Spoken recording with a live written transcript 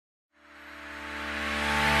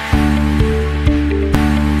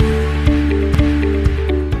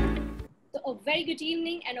very good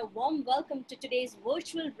evening and a warm welcome to today's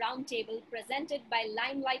virtual roundtable presented by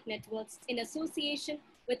Limelight Networks in association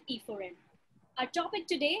with E4M. Our topic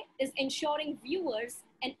today is ensuring viewers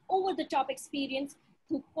an over-the-top experience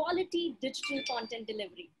through quality digital content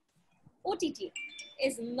delivery. OTT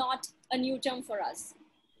is not a new term for us.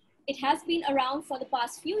 It has been around for the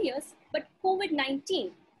past few years, but COVID-19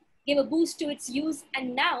 gave a boost to its use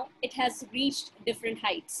and now it has reached different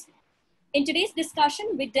heights. In today's discussion,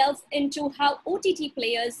 we delve into how OTT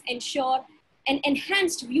players ensure an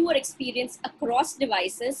enhanced viewer experience across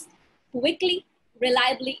devices quickly,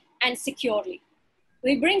 reliably, and securely.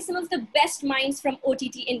 We bring some of the best minds from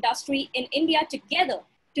OTT industry in India together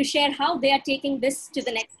to share how they are taking this to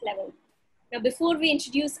the next level. Now, before we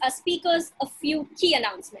introduce our speakers, a few key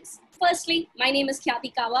announcements. Firstly, my name is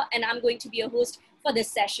Khyati Kawa, and I'm going to be your host for this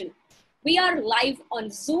session. We are live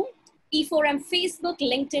on Zoom, E4M Facebook,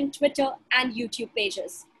 LinkedIn, Twitter, and YouTube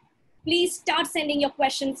pages. Please start sending your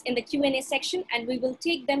questions in the Q&A section and we will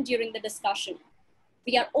take them during the discussion.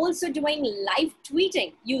 We are also doing live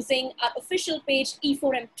tweeting using our official page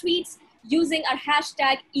E4M Tweets, using our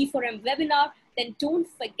hashtag E4M Webinar. Then don't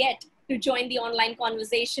forget to join the online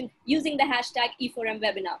conversation using the hashtag E4M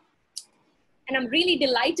Webinar. And I'm really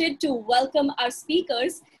delighted to welcome our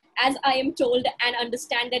speakers, as I am told and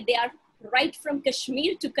understand that they are right from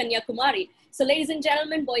Kashmir to Kanyakumari. So ladies and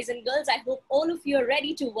gentlemen, boys and girls, I hope all of you are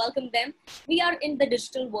ready to welcome them. We are in the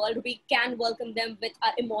digital world. We can welcome them with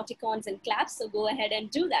our emoticons and claps. So go ahead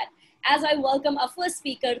and do that. As I welcome our first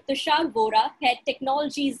speaker, Tushar Vohra, Head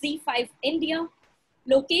Technology Z5 India,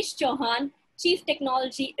 Lokesh Chauhan, Chief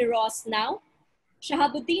Technology Eros Now,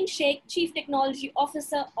 Shahabuddin Sheikh, Chief Technology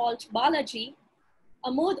Officer AltBalaji,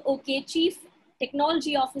 Amod, Chief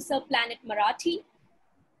Technology Officer Planet Marathi,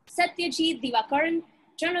 Satyajith Divakaran,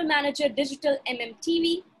 General Manager Digital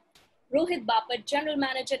MMTV, Rohit Bapat, General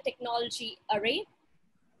Manager Technology Arre,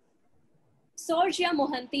 Sourjya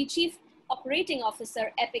Mohanty, Chief Operating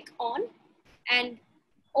Officer Epic On, and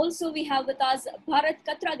also we have with us Bharat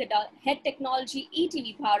Katragadda, Head Technology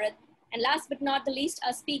ETV Bharat, and last but not the least,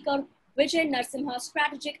 our speaker Vijay Narasimhan,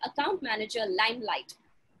 Strategic Account Manager Limelight.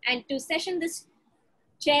 And to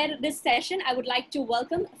chair this session, I would like to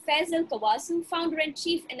welcome Faisal Kawoosa, Founder and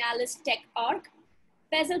Chief Analyst techARC.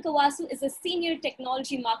 Faisal Kawoosa is a Senior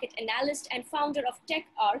Technology Market Analyst and founder of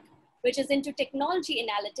techARC, which is into technology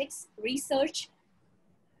analytics, research,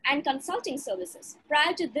 and consulting services.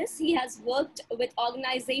 Prior to this, he has worked with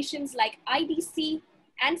organizations like IDC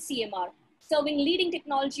and CMR, serving leading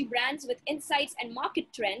technology brands with insights and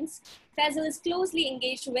market trends. Faisal is closely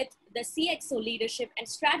engaged with the CXO leadership and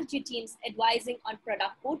strategy teams advising on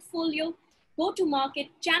product portfolio, go-to-market,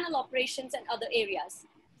 channel operations, and other areas.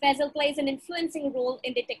 Faisal plays an influencing role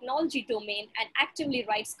in the technology domain and actively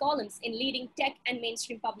writes columns in leading tech and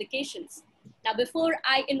mainstream publications. Now, before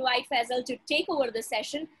I invite Faisal to take over the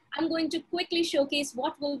session, I'm going to quickly showcase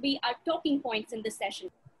what will be our talking points in this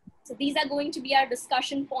session. So these are going to be our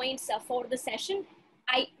discussion points for the session.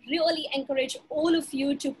 I really encourage all of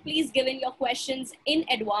you to please give in your questions in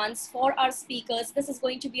advance for our speakers. This is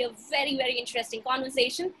going to be a very, very interesting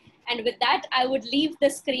conversation. And with that, I would leave the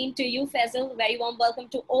screen to you, Faisal. Very warm welcome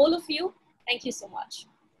to all of you. Thank you so much.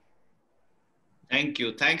 Thank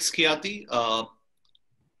you. Thanks, Khyati.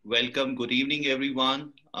 Welcome. Good evening,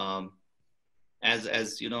 everyone.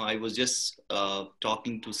 As you know, I was just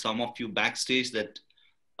talking to some of you backstage that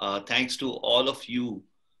thanks to all of you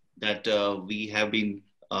that we have been,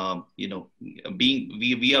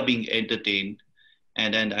 we are being entertained,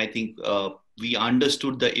 and I think we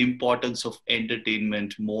understood the importance of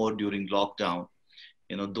entertainment more during lockdown.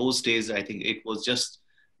 You know, those days, I think it was just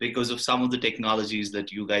because of some of the technologies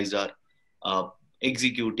that you guys are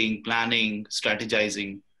executing, planning,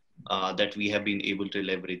 strategizing, that we have been able to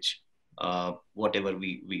leverage whatever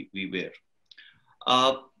we were.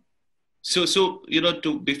 So you know,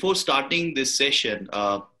 before starting this session,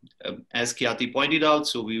 as Khyati pointed out,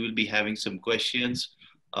 so we will be having some questions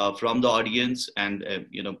from the audience, and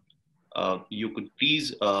you could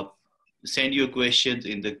please send your questions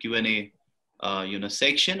in the Q&A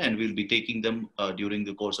section, and we'll be taking them during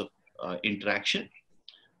the course of interaction.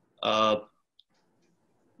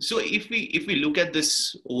 So if we look at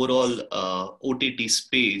this overall OTT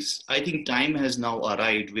space, I think time has now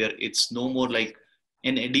arrived where it's no more like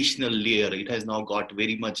an additional layer. It has now got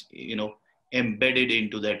very much, embedded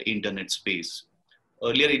into that internet space.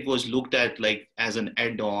 Earlier, it was looked at like as an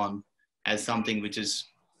add-on, as something which is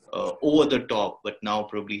over the top, but now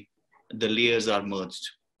probably the layers are merged.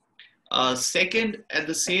 Second, at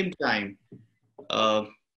the same time, the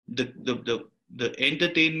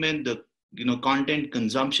entertainment, the content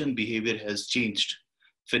consumption behavior has changed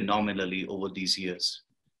phenomenally over these years.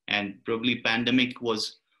 And probably pandemic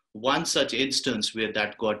was one such instance where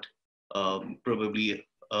that got probably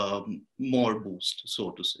more boost,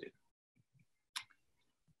 so to say.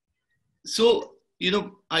 So,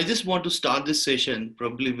 I just want to start this session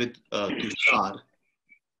probably with Tushar.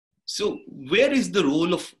 So, where is the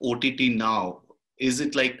role of OTT now? Is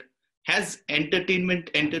it like, has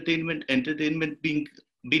entertainment been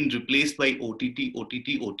replaced by OTT?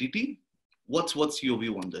 What's your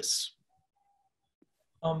view on this?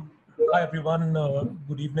 Hi everyone.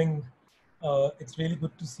 Good evening. It's really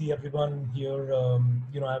good to see everyone here.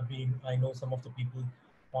 I know some of the people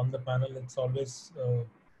on the panel. It's always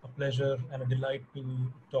a pleasure and a delight to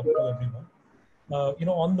talk to everyone.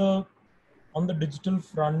 On the digital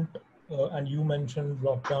front, and you mentioned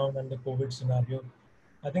lockdown and the COVID scenario.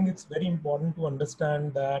 I think it's very important to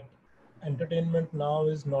understand that entertainment now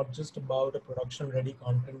is not just about a production-ready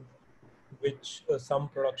content, which some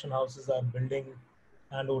production houses are building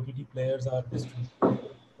and OTT players are distributing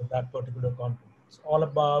that particular content. It's all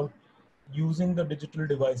about using the digital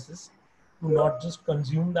devices to not just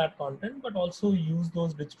consume that content, but also use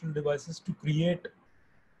those digital devices to create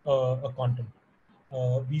a content.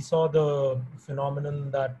 We saw the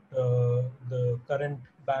phenomenon that the current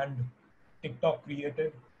band TikTok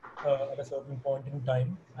created at a certain point in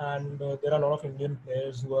time, and there are a lot of Indian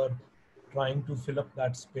players who are trying to fill up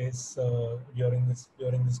that space during this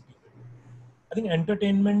period. I think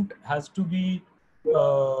entertainment has to be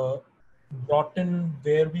brought in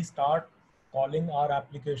where we start calling our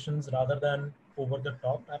applications rather than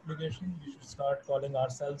over-the-top applications. We should start calling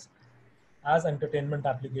ourselves as entertainment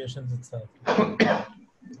applications itself.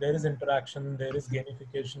 There is interaction, there is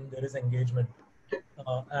gamification, there is engagement.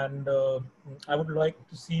 And I would like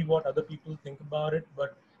to see what other people think about it,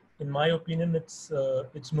 but in my opinion, it's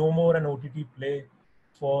no more an OTT play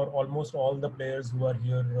for almost all the players who are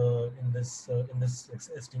here in this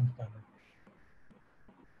esteemed panel.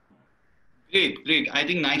 Great. I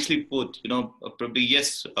think nicely put. Probably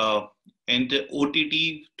yes. And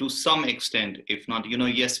OTT to some extent, if not,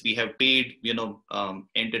 yes, we have paid,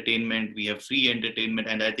 entertainment, we have free entertainment,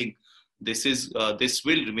 and I think this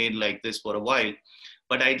will remain like this for a while.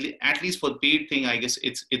 But at least for paid thing, I guess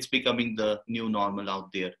it's becoming the new normal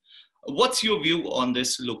out there. What's your view on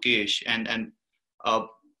this, Lokesh? And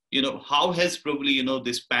how has probably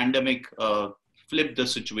this pandemic flipped the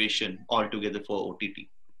situation altogether for OTT?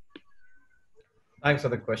 Thanks for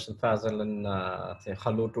the question, Faisal, and say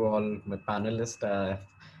hello to all my panelists.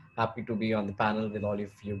 Happy to be on the panel with all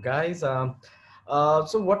of you guys.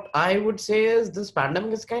 So what I would say is this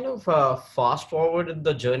pandemic is kind of fast forwarded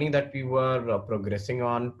the journey that we were progressing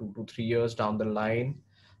on 2 to 3 years down the line.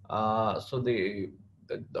 So the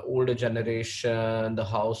older generation, the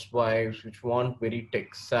housewives, which weren't very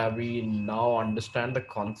tech savvy, now understand the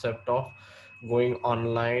concept of going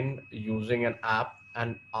online using an app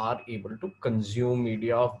and are able to consume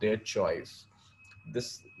media of their choice.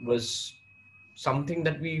 This was something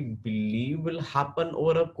that we believe will happen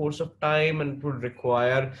over a course of time and would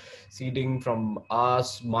require seeding from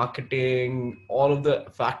us, marketing, all of the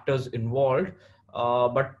factors involved.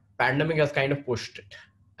 But pandemic has kind of pushed it.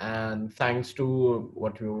 And thanks to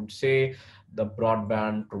what we would say, the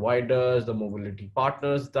broadband providers, the mobility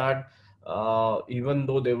partners, that even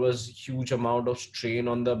though there was huge amount of strain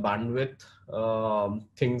on the bandwidth,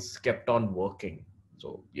 things kept on working.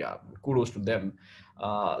 So yeah, kudos to them.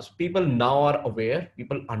 So people now are aware,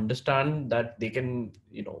 people understand that they can,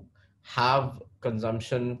 have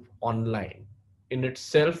consumption online. In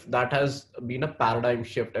itself, that has been a paradigm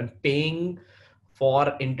shift, and paying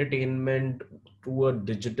for entertainment through a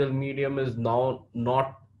digital medium is now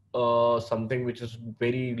not something which is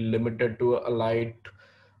very limited to a light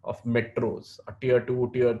of metros. A tier 2,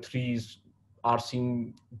 tier 3s are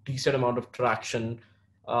seeing decent amount of traction.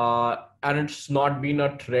 And it's not been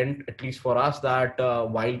a trend, at least for us, that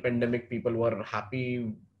while pandemic people were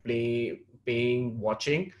happy paying,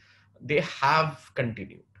 watching, they have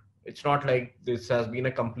continued. It's not like this has been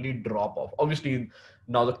a complete drop off. Obviously,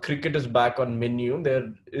 now the cricket is back on menu.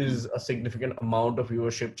 There is a significant amount of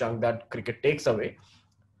viewership chunk that cricket takes away,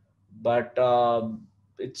 but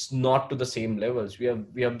it's not to the same levels.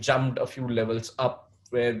 We have jumped a few levels up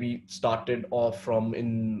where we started off from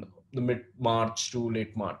in the mid-March to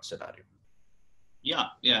late March scenario. Yeah,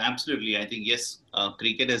 absolutely. I think yes,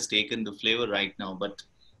 cricket has taken the flavor right now, but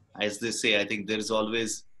as they say, I think there's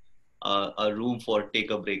always a room for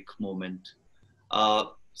take a break moment.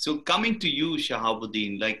 So coming to you,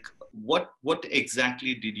 Shahabuddin, like what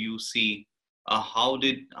exactly did you see? How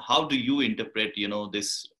do you interpret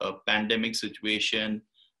this pandemic situation,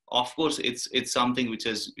 of course, it's something which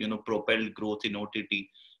has, propelled growth in OTT.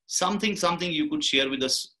 Something you could share with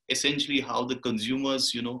us, essentially how the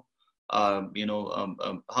consumers, how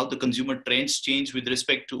the consumer trends change with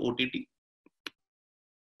respect to OTT.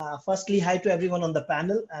 Firstly, hi to everyone on the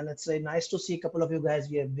panel, and it's very nice to see a couple of you guys.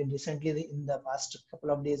 We have been recently, in the past couple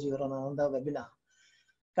of days, we were on another webinar.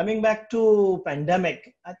 Coming back to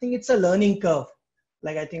pandemic, I think it's a learning curve.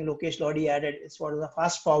 Like I think Lokesh already added, it's sort of the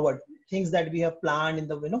fast forward things that we have planned in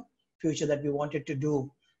the future that we wanted to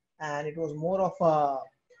do, and it was more of a,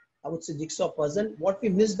 I would say, jigsaw puzzle. What we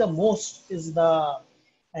missed the most is the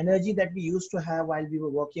energy that we used to have while we were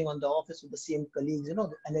working on the office with the same colleagues. The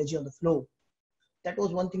energy on the flow. That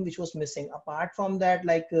was one thing which was missing. Apart from that,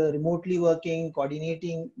 like remotely working,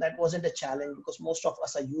 coordinating, that wasn't a challenge because most of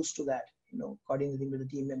us are used to that, coordinating with the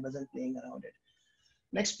team members and playing around it.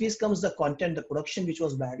 Next piece comes the content, the production, which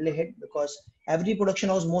was badly hit because every production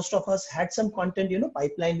house, most of us had some content,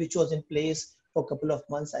 pipeline, which was in place for a couple of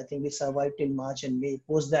months. I think we survived till March and May.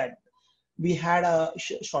 Post that, we had a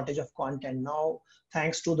shortage of content. Now,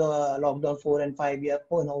 thanks to the lockdown 4 and 5, we are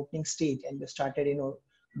in opening state and we started,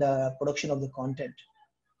 the production of the content.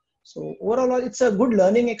 So overall, it's a good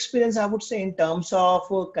learning experience, I would say, in terms of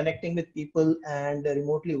connecting with people and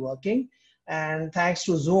remotely working. And thanks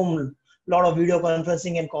to Zoom, a lot of video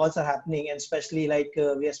conferencing and calls are happening. And especially like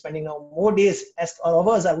we are spending now more days or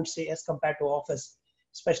hours, I would say, as compared to office,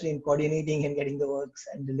 especially in coordinating and getting the works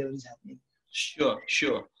and deliveries happening. Sure.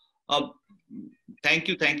 Thank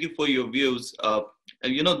you for your views.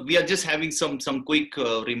 We are just having some quick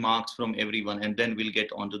remarks from everyone, and then we'll get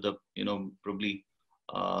onto the probably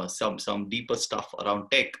some deeper stuff around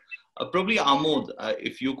tech. Probably Amod,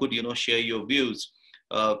 if you could share your views.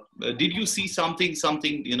 Did you see something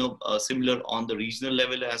similar on the regional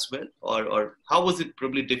level as well, or how was it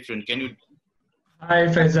probably different? Can you? Hi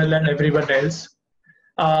Faisal and everyone else.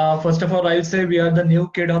 First of all, I'll say we are the new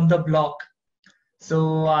kid on the block.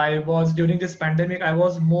 So during this pandemic, I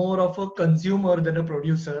was more of a consumer than a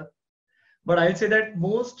producer. But I'd say that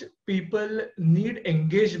most people need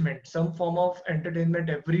engagement, some form of entertainment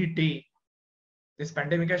every day. This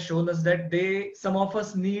pandemic has shown us that some of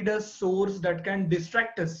us need a source that can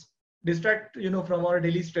distract us, from our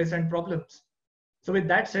daily stress and problems. So with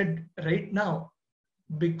that said, right now,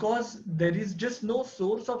 because there is just no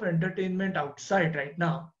source of entertainment outside right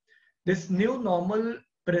now, this new normal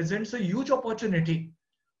presents a huge opportunity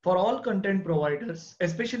for all content providers,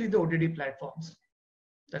 especially the OTT platforms.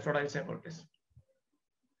 That's what I'll say about this.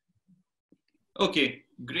 Okay,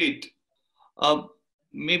 great.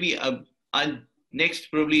 Maybe I'll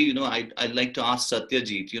next probably, I'd like to ask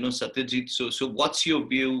Satyajith. Satyajith, so what's your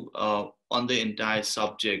view on the entire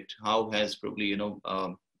subject? How has probably, again,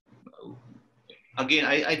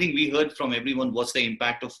 I think we heard from everyone what's the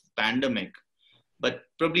impact of pandemic. But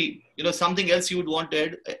probably, something else you would want to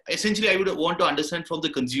add. Essentially, I would want to understand from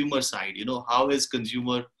the consumer side, how has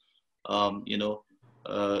consumer,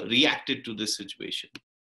 reacted to this situation?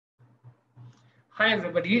 Hi,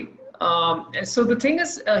 everybody. So the thing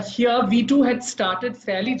is, here we too had started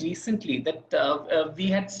fairly recently. That we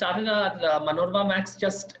had started our Manorama Max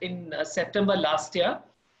just in September last year.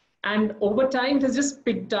 And over time, it has just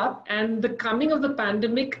picked up. And the coming of the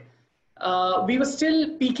pandemic, we were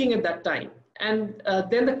still peaking at that time. And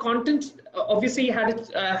then the content obviously had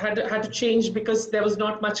to change because there was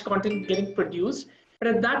not much content getting produced.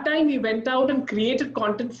 But at that time, we went out and created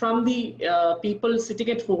content from the people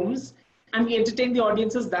sitting at homes, and we entertained the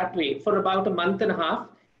audiences that way for about a month and a half.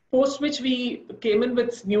 Post which we came in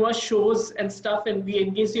with newer shows and stuff, and we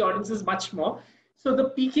engaged the audiences much more. So the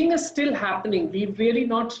peaking is still happening. We've really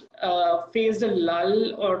not faced a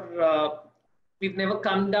lull, or we've never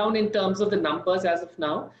come down in terms of the numbers as of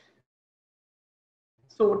now.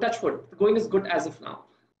 So touch wood, the going is good as of now.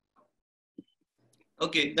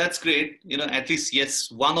 Okay, that's great. At least,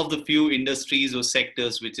 yes, one of the few industries or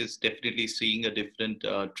sectors which is definitely seeing a different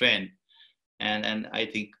trend. And I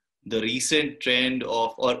think the recent trend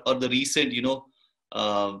of, or the recent,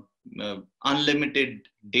 unlimited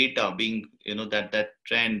data being, that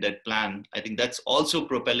trend, that plan, I think that's also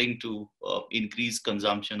propelling to increased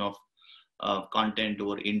consumption of content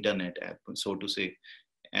over internet, so to say,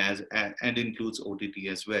 and includes OTT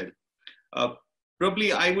as well.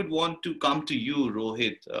 Probably I would want to come to you,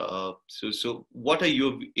 Rohit. So what are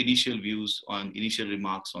your initial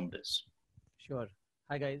remarks on this? Sure.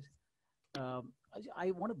 Hi, guys.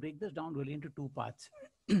 I want to break this down really into two parts.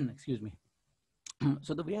 Excuse me.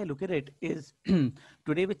 So the way I look at it is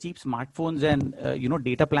today with cheap smartphones and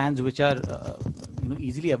data plans which are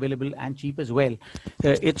easily available and cheap as well,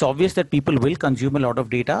 it's obvious that people will consume a lot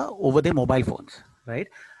of data over their mobile phones, right?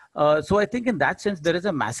 So I think in that sense, there is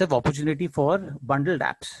a massive opportunity for bundled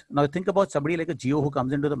apps. Now think about somebody like a Jio who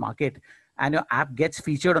comes into the market and your app gets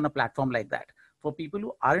featured on a platform like that. For people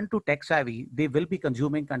who aren't too tech savvy, they will be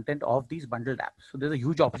consuming content of these bundled apps. So there's a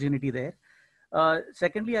huge opportunity there.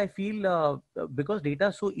 Secondly, I feel because data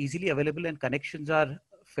is so easily available and connections are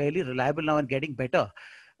fairly reliable now and getting better,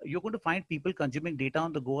 you're going to find people consuming data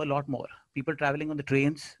on the go a lot more. People traveling on the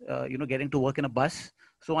trains, getting to work in a bus,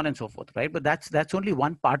 so on and so forth, right? But that's only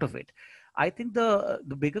one part of it. I think the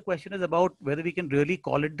bigger question is about whether we can really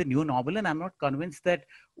call it the new normal, and I'm not convinced that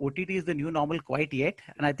OTT is the new normal quite yet.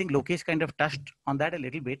 And I think Lokesh kind of touched on that a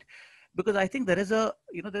little bit, because I think there is a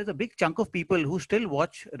big chunk of people who still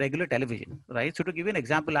watch regular television, right? So to give you an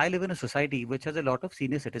example, I live in a society which has a lot of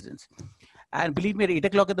senior citizens, and believe me, at 8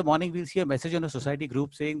 o'clock in the morning, we'll see a message on a society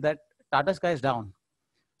group saying that Tata Sky is down.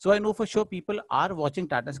 So I know for sure people are watching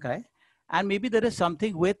Tata Sky. And maybe there is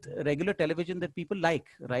something with regular television that people like,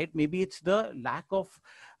 right? Maybe it's the lack of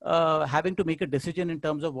having to make a decision in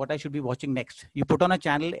terms of what I should be watching next. You put on a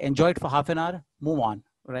channel, enjoy it for half an hour, move on,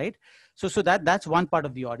 right? So that's one part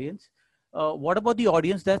of the audience. What about the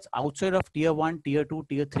audience that's outside of tier 1, tier 2,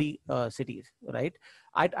 tier 3 cities, right?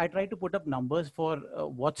 I try to put up numbers for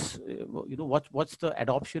what's the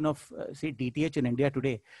adoption of say DTH in India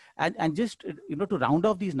today, and just to round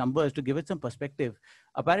off these numbers to give it some perspective.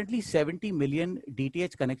 Apparently 70 million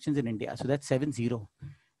DTH connections in India, so that's 70,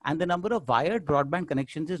 and the number of wired broadband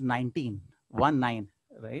connections is 19,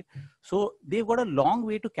 right? So they've got a long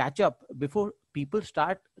way to catch up before people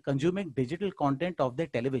start consuming digital content of their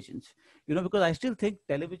televisions. Because I still think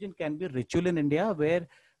television can be a ritual in India where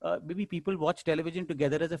maybe people watch television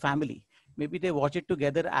together as a family. Maybe they watch it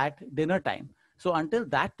together at dinner time. So until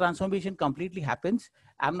that transformation completely happens,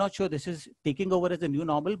 I'm not sure this is taking over as a new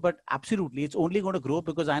normal, but absolutely, it's only going to grow,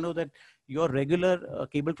 because I know that your regular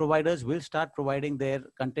cable providers will start providing their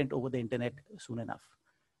content over the internet soon enough.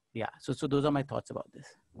 Yeah, so those are my thoughts about this.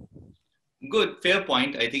 Good, fair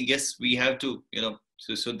point. I think, yes, we have to,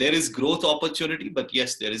 so there is growth opportunity, but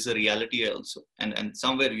yes, there is a reality also. And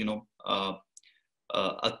somewhere,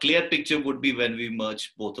 a clear picture would be when we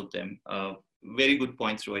merge both of them. Very good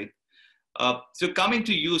points, Rohit. So coming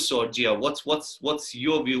to you, Sourjya, what's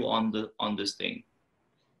your view on this thing?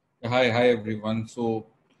 Hi everyone. So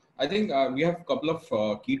I think we have a couple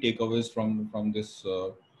of key takeaways from this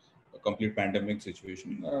complete pandemic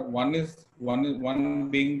situation. One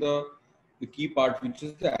being the key part, which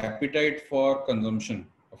is the appetite for consumption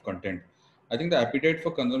of content. I think the appetite for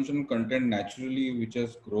consumption of content naturally, which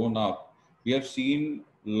has grown up. We have seen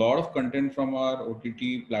a lot of content from our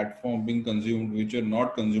OTT platform being consumed, which were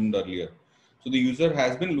not consumed earlier. So the user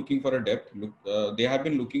has been looking for a depth. They have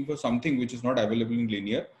been looking for something which is not available in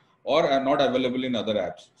linear or are not available in other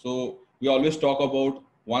apps. So we always talk about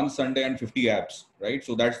one Sunday and 50 apps, right?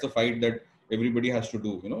 So that's the fight that everybody has to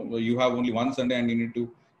do. You have only one Sunday and you need to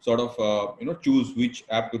sort of choose which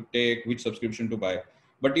app to take, which subscription to buy.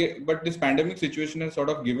 But this pandemic situation has sort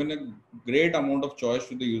of given a great amount of choice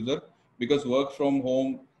to the user, because work from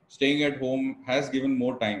home, staying at home has given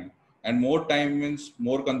more time, and more time means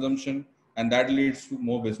more consumption, and that leads to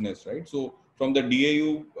more business, right? So from the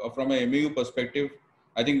DAU, from a MAU perspective,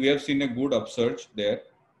 I think we have seen a good upsurge there,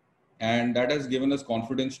 and that has given us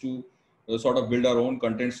confidence to sort of build our own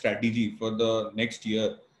content strategy for the next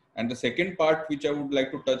year. And the second part, which I would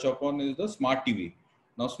like to touch upon, is the smart TV.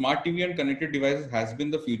 Now, smart TV and connected devices has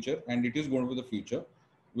been the future, and it is going to be the future,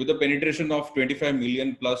 with the penetration of 25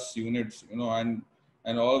 million plus units,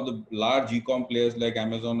 and all the large e-com players like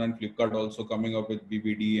Amazon and Flipkart also coming up with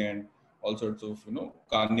BBD and all sorts of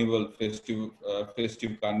carnival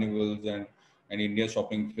festive carnivals and India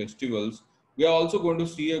shopping festivals. We are also going to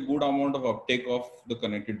see a good amount of uptake of the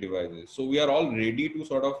connected devices. So we are all ready to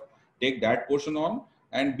sort of take that portion on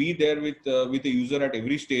and be there with the user at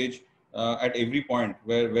every stage, at every point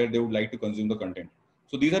where they would like to consume the content.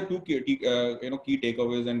 So these are two key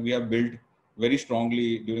takeaways, and we have built very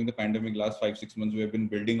strongly during the pandemic. Last 5-6 months, we have been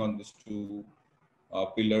building on these two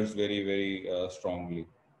pillars very, very strongly.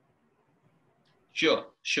 Sure.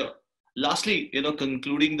 Lastly,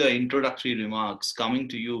 concluding the introductory remarks, coming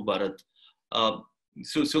to you, Bharat.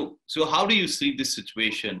 So how do you see this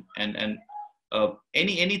situation, and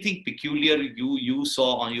anything peculiar you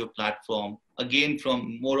saw on your platform, again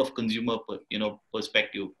from more of consumer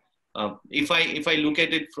perspective? If I look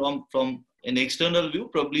at it from an external view,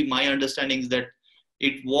 probably my understanding is that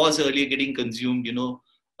it was earlier getting consumed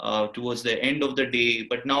towards the end of the day,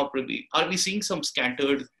 but now probably are we seeing some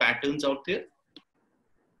scattered patterns out there?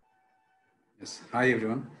 Yes. Hi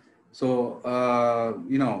everyone. So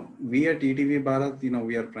we at ETV Bharat,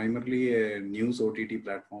 we are primarily a news OTT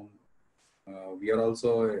platform we are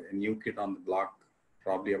also a new kid on the block,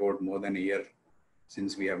 probably about more than a year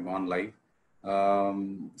since we have gone live.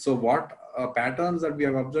 So what patterns that we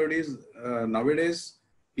have observed is nowadays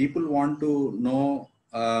people want to know,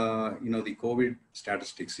 the COVID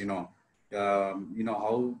statistics, how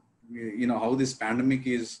this pandemic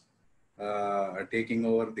is taking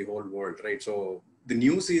over the whole world, right? So the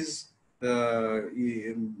news is,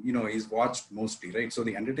 is watched mostly, right? So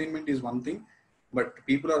the entertainment is one thing, but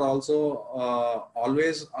people are also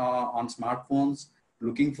always on smartphones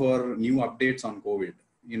looking for new updates on COVID.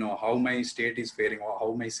 How my state is faring or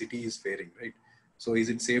how my city is faring, right? So is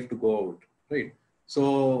it safe to go out, right?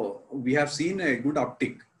 So we have seen a good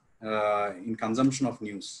uptick in consumption of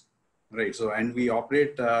news, right? So, and we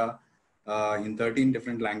operate in 13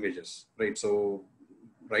 different languages, right? So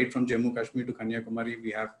right from Jammu Kashmir to Kanyakumari,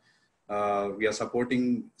 we are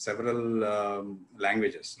supporting several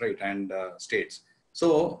languages, right, and states.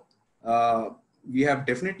 So we have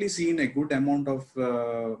definitely seen a good amount of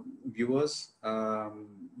viewers,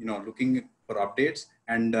 looking for updates,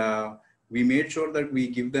 and we made sure that we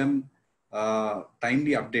give them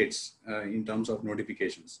timely updates in terms of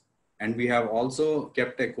notifications. And we have also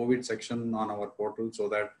kept a COVID section on our portal so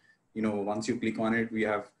that, once you click on it, we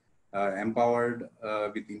have empowered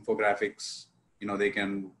with infographics. They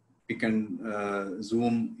can pick and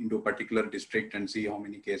zoom into a particular district and see how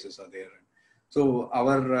many cases are there. So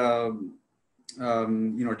our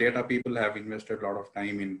data people have invested a lot of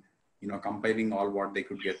time in compiling all what they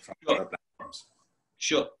could get from other platforms.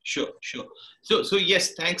 Sure. So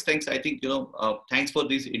yes, thanks. I think thanks for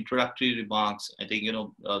these introductory remarks. I think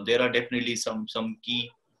there are definitely some key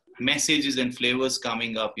messages and flavors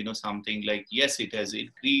coming up. Something like, yes, it has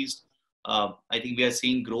increased. I think we are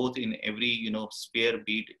seeing growth in every sphere,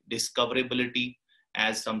 be it discoverability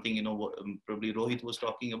as something probably Rohit was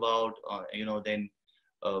talking about. Then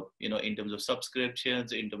in terms of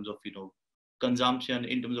subscriptions, in terms of consumption,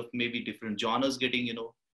 in terms of maybe different genres getting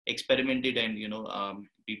experimented and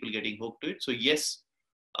people getting hooked to it. So yes,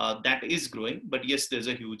 that is growing, but yes, there's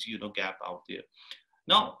a huge gap out there.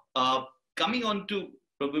 Now coming on to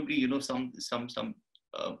probably some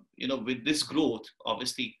with this growth,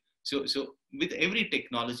 obviously, so with every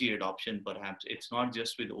technology adoption, perhaps it's not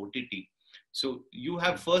just with OTT. So you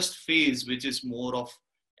have first phase, which is more of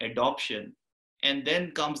adoption, and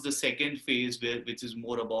then comes the second phase which is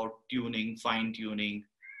more about tuning, fine tuning,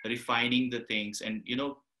 refining the things, and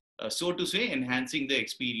so to say, enhancing the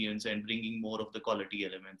experience and bringing more of the quality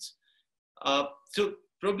elements. So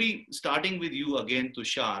probably starting with you again,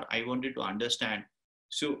 Tushar, I wanted to understand,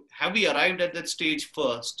 so have we arrived at that stage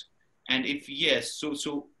first? And if yes,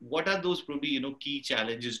 so what are those probably key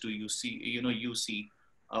challenges do you see,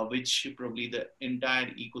 which probably the entire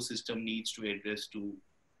ecosystem needs to address to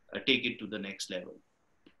take it to the next level?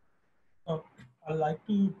 I'd like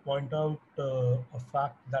to point out a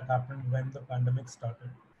fact that happened when the pandemic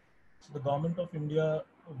started. So the government of India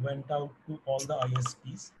went out to all the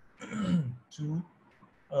ISPs to,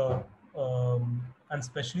 and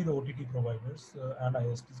especially the OTT providers and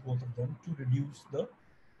ISPs, both of them, to reduce the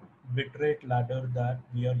bitrate ladder that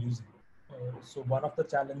we are using. So one of the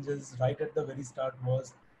challenges right at the very start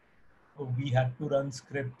was we had to run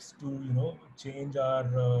scripts to change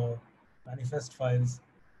our manifest files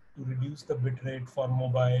to reduce the bitrate for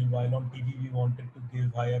mobile, while on TV we wanted to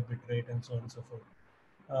give higher bitrate and so on and so forth.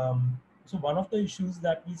 So one of the issues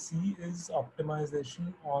that we see is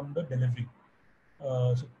optimization on the delivery.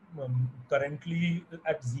 Currently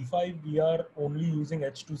at Z5 we are only using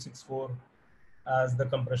H.264 as the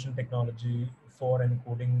compression technology for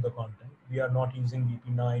encoding the content. We are not using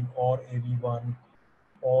VP9 or AV1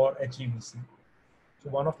 or HEVC. So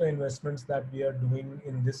one of the investments that we are doing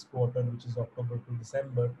in this quarter, which is October to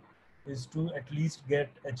December, is to at least get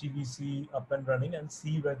HEVC up and running and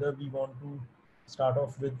see whether we want to start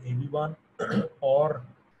off with AV1 or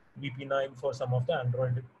VP9 for some of the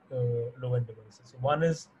Android low-end devices. So one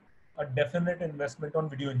is a definite investment on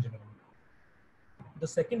video engineering. The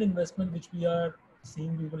second investment which we are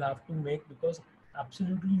seeing we will have to make, because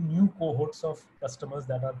absolutely new cohorts of customers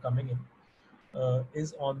that are coming in,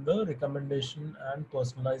 is on the recommendation and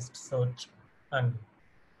personalized search angle,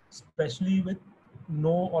 especially with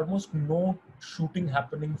almost no shooting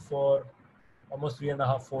happening for almost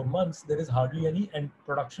 3.5-4 months. There is hardly any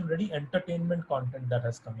production ready entertainment content that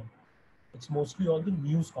has come in. It's mostly all the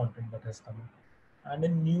news content that has come in, and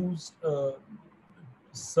in news,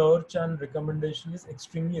 search and recommendation is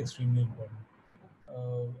extremely important.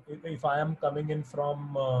 If I am coming in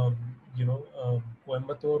from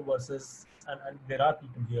Coimbatore versus, and there are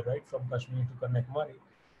people here, right, from Kashmir to Kanyakumari,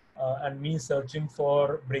 and me searching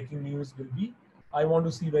for breaking news will be I want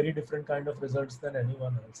to see very different kind of results than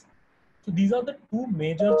anyone else. So these are the two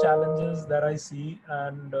major challenges that I see,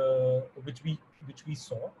 and which we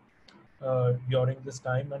saw during this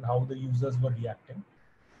time, and how the users were reacting.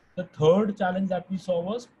 The third challenge that we saw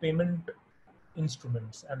was payment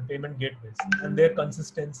instruments and payment gateways, and their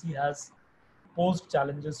consistency has posed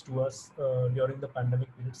challenges to us during the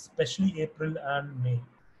pandemic period, especially April and May,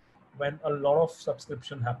 when a lot of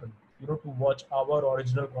subscription happened, to watch our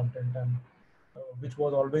original content, and which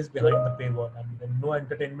was always behind the paywall, and then no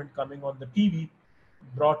entertainment coming on the TV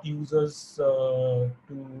brought users to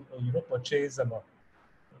purchase a lot.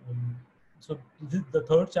 So the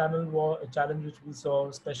third challenge which we saw,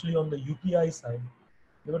 especially on the UPI side,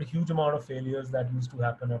 there were a huge amount of failures that used to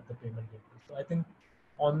happen at the payment gateway. So I think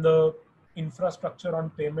on the infrastructure on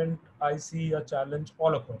payment, I see a challenge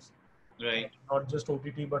all across. Right. Not just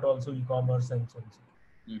OTT, but also e-commerce and so on.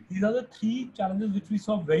 These are the three challenges which we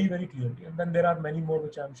saw very, very clearly. And then there are many more,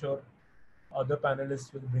 which I'm sure other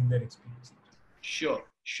panelists will bring their experience. Sure.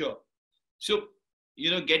 So,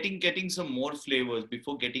 getting some more flavors.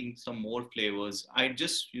 Before getting some more flavors, I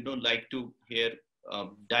just, like to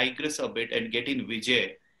digress a bit and get in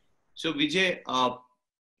Vijay. So Vijay,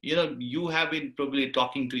 you have been probably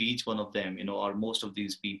talking to each one of them, or most of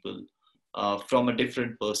these people from a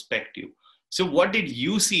different perspective. So what did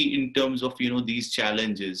you see in terms of, these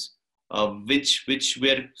challenges, which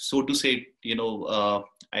were, so to say,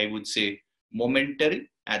 I would say momentary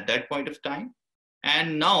at that point of time?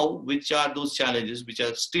 And now, which are those challenges which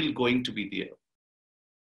are still going to be there?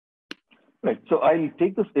 Right. So I'll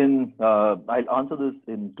take this I'll answer this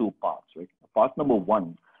in two parts, right? Part number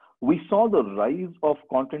one, we saw the rise of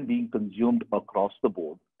content being consumed across the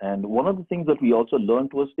board. And one of the things that we also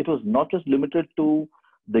learned was it was not just limited to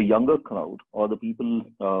the younger crowd or the people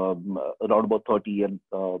around about 30 and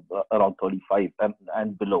around 35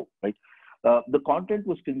 and below, right? The content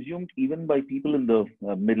was consumed even by people in the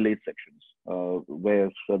middle-age sections, where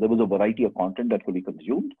there was a variety of content that could be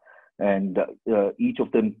consumed, and each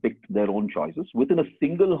of them picked their own choices. Within a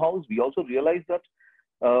single house, we also realized that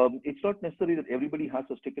it's not necessary that everybody has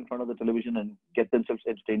to stick in front of the television and get themselves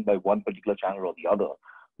entertained by one particular channel or the other,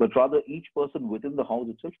 but rather each person within the house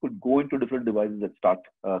itself could go into different devices and start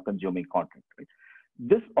consuming content. Right?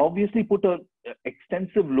 This obviously put an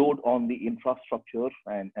extensive load on the infrastructure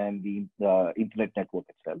and the internet network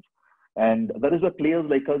itself. And that is where players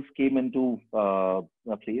like us came into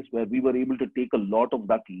a place where we were able to take a lot of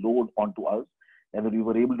that load onto us, and then we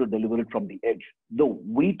were able to deliver it from the edge. Though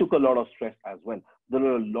we took a lot of stress as well. There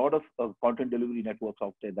are a lot of content delivery networks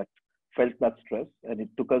out there that felt that stress, and it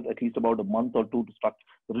took us at least about a month or two to start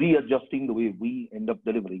readjusting the way we end up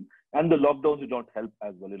delivering. And the lockdowns did not help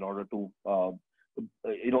as well in order to,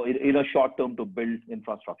 in a short term, to build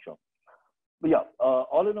infrastructure. But yeah,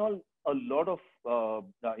 all in all, a lot of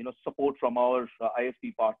support from our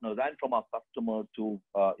ISP partners and from our customers to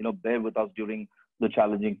bear with us during the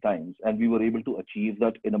challenging times, and we were able to achieve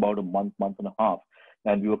that in about a month and a half,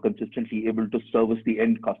 and we were consistently able to service the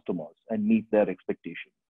end customers and meet their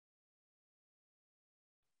expectations.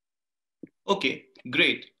 Okay,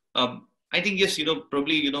 great. I think yes,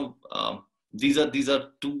 probably these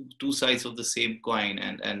are two sides of the same coin,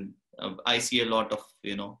 and I see a lot of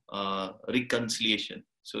reconciliation.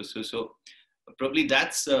 So probably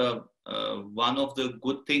that's one of the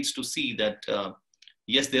good things to see, that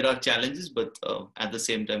yes, there are challenges, but at the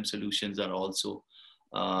same time, solutions are also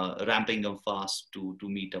ramping up fast to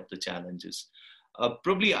meet up the challenges.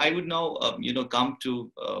 Probably I would now come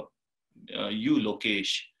to you,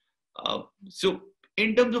 Lokesh. So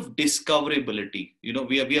in terms of discoverability,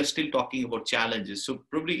 we are still talking about challenges. So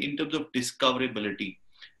probably in terms of discoverability,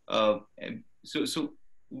 so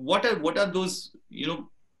what are those,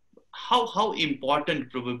 how important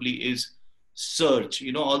probably is search,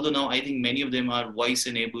 although now I think many of them are voice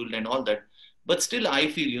enabled and all that, but still I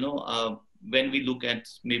feel, when we look at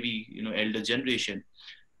maybe, elder generation,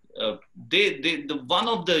 the one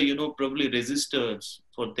of the, probably resistors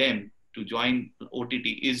for them to join OTT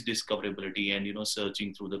is discoverability and,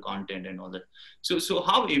 searching through the content and all that. So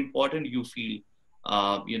how important you feel,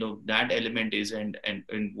 that element is, and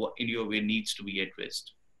what in your way needs to be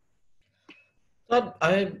addressed?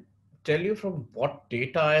 I tell you from what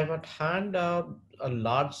data I have at hand, a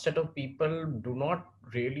large set of people do not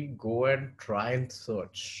really go and try and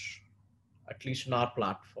search, at least in our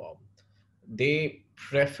platform. They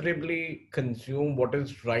preferably consume what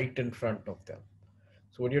is right in front of them.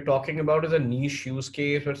 So what you're talking about is a niche use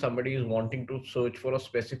case where somebody is wanting to search for a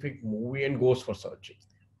specific movie and goes for searching.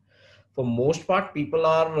 For most part, people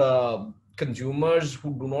are consumers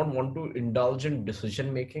who do not want to indulge in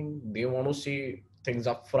decision making. They want to see things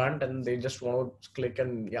up front and they just want to click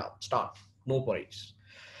and start. No worries.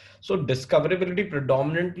 So discoverability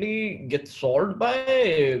predominantly gets solved by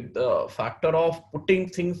the factor of putting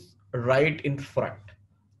things right in front.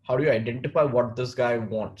 How do you identify what this guy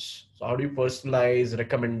wants? So how do you personalize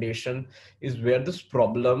recommendation is where this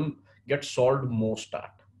problem gets solved most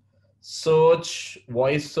at. Search,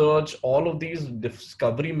 voice search, all of these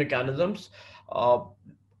discovery mechanisms uh,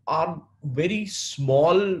 are very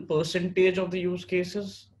small percentage of the use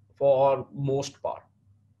cases for most part.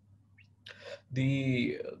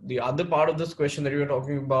 The other part of this question that you were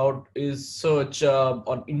talking about is search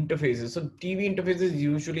on interfaces. So TV interfaces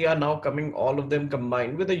usually are now coming, all of them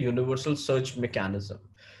combined with a universal search mechanism.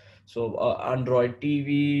 So Android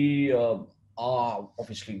TV are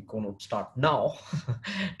obviously going to start now.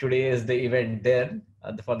 Today is the event there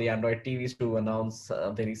for the Android TVs to announce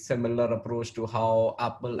a very similar approach to how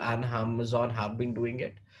Apple and Amazon have been doing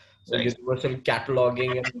it. So Right. universal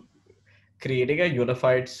cataloging and creating a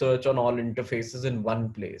unified search on all interfaces in one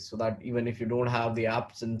place, so that even if you don't have the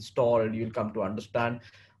apps installed, you'll come to understand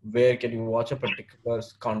where can you watch a particular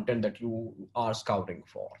content that you are scouting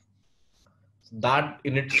for. That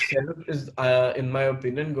in itself is, in my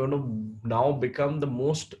opinion, going to now become the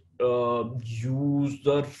most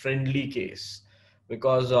user friendly case,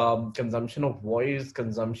 because consumption of voice,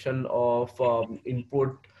 consumption of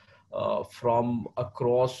input from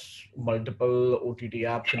across multiple OTT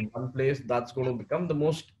apps in one place, that's going to become the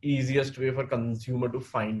most easiest way for consumer to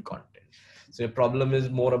find content. So the problem is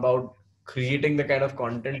more about creating the kind of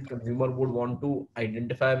content consumer would want to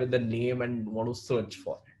identify with the name and want to search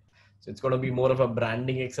for it. So it's going to be more of a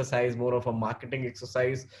branding exercise, more of a marketing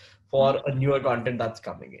exercise for a newer content that's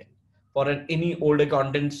coming in. For any older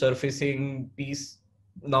content surfacing piece,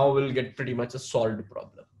 now will get pretty much a solved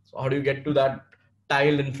problem. So how do you get to that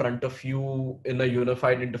tile in front of you in a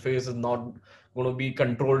unified interface is not going to be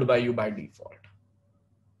controlled by you by default.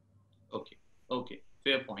 Okay. Okay.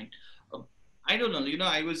 Fair point. I don't know.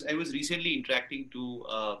 I was recently interacting to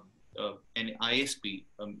an ISP,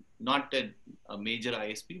 not a major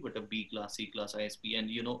ISP, but a B class, C class ISP, and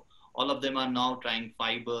all of them are now trying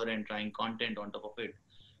fiber and trying content on top of it.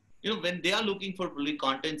 When they are looking for really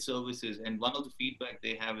content services, and one of the feedback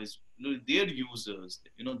they have is their users,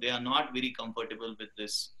 they are not very comfortable with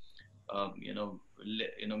this,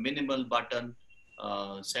 minimal button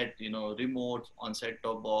set, remote on set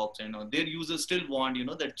top box, and their users still want,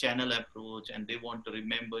 that channel approach, and they want to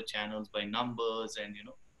remember channels by numbers, and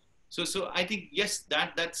so I think, yes,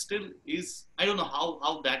 that still is, I don't know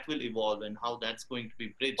how that will evolve and how that's going to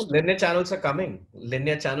be bridged. Linear channels are coming.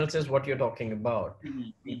 Linear channels is what you're talking about.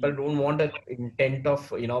 Mm-hmm. People don't want an intent of,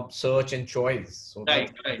 search and choice. So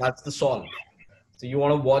that's the solve. So you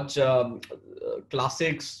want to watch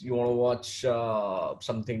classics, you want to watch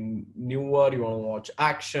something newer, you want to watch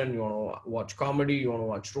action, you want to watch comedy, you want to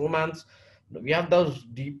watch romance. We have those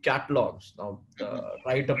deep catalogs. Now, the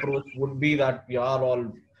right approach would be that we are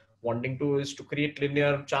all wanting to is to create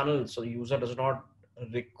linear channels, so the user does not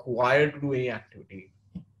require to do any activity.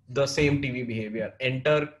 The same TV behavior: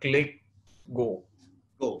 enter, click, go.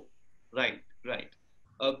 Right.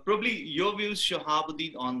 Probably your views,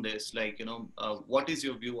 Shahabuddin, on this. Like, what is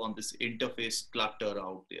your view on this interface clutter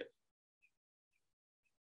out there?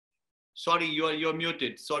 Sorry, you're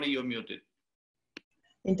muted.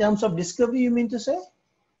 In terms of discovery, you mean to say?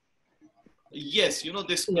 Yes,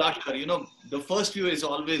 this clutter, the first view is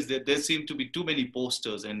always that there seem to be too many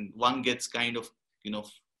posters, and one gets kind of,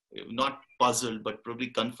 not puzzled, but probably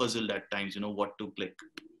confuzzled at times, what to click.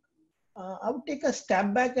 I would take a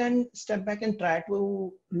step back and try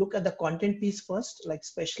to look at the content piece first. Like,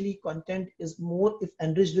 especially content is more if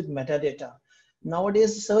enriched with metadata.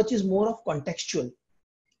 Nowadays, search is more of contextual.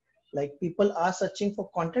 Like, people are searching for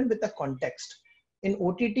content with a context. In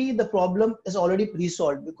OTT, the problem is already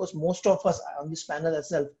pre-solved, because most of us on this panel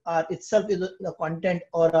itself is the content,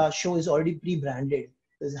 or a show is already pre-branded.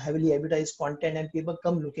 There's heavily advertised content and people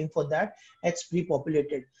come looking for that. It's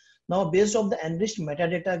pre-populated. Now, based on the enriched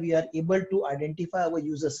metadata, we are able to identify our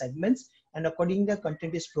user segments, and accordingly, the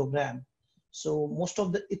content is programmed. So most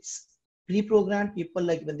of it's pre-programmed. People,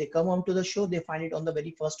 like, when they come onto the show, they find it on the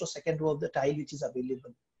very first or second row of the tile, which is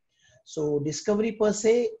available. So discovery per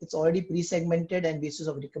se, it's already pre-segmented, and basis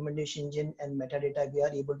of recommendation engine and metadata, we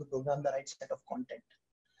are able to program the right set of content.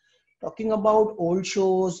 Talking about old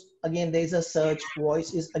shows, again, there is a search.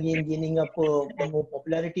 Voice is again gaining up more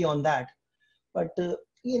popularity on that. But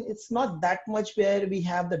again, it's not that much where we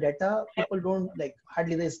have the data. People don't, like,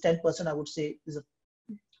 hardly there's 10%, I would say, is a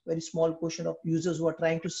very small portion of users who are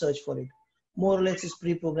trying to search for it. More or less is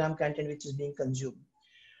pre-programmed content which is being consumed.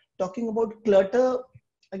 Talking about clutter,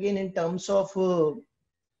 again, in terms of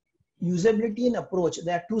usability and approach,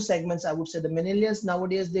 there are two segments, I would say. The millennials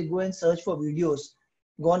nowadays, they go and search for videos.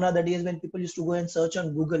 Gone are the days when people used to go and search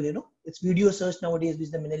on Google, it's video search nowadays,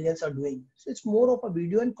 which the millennials are doing. So it's more of a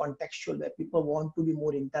video and contextual, where people want to be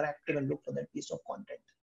more interactive and look for that piece of content.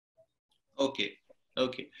 Okay.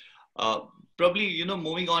 Probably,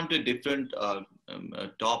 moving on to a different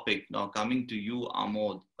topic now, coming to you,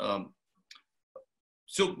 Amod.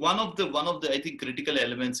 So one of the I think critical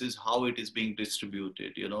elements is how it is being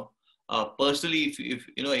distributed. Personally,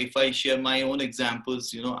 if I share my own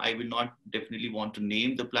examples, I will not definitely want to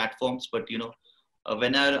name the platforms, but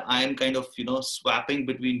when I am kind of swapping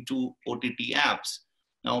between two OTT apps.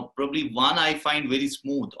 Now, probably one I find very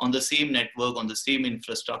smooth on the same network, on the same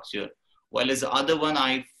infrastructure, while as the other one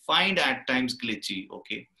I find at times glitchy.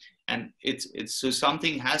 Okay, and it's so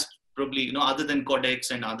something has probably other than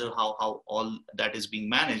codecs and other how all that is being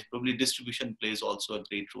managed. Probably distribution plays also a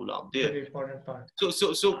great role out there. Very important part.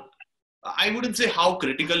 So I wouldn't say how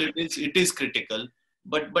critical it is. It is critical,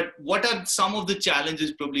 but what are some of the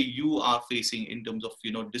challenges probably you are facing in terms of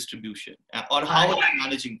distribution, or how are you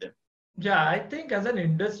managing them? Yeah, I think as an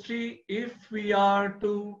industry, if we are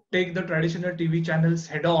to take the traditional TV channels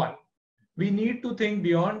head on, we need to think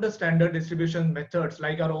beyond the standard distribution methods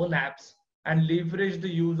like our own apps and leverage the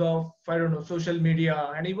use of, social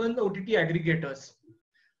media and even the OTT aggregators.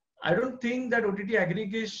 I don't think that OTT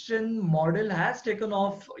aggregation model has taken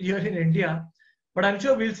off here in India, but I'm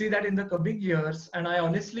sure we'll see that in the coming years. And I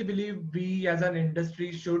honestly believe we as an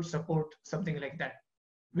industry should support something like that.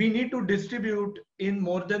 We need to distribute in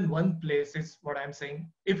more than one place, is what I'm saying,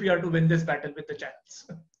 if we are to win this battle with the channels.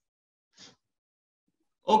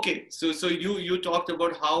 Okay, so you talked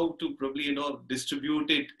about how to probably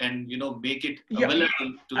distribute it and make it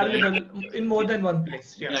available to in more than one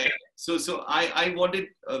place. Yeah. Right. So I wanted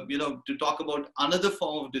to talk about another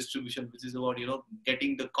form of distribution, which is about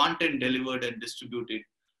getting the content delivered and distributed,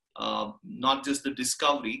 not just the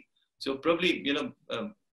discovery. So probably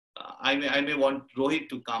I may want Rohit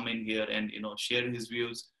to come in here and share his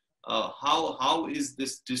views. How is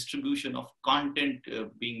this distribution of content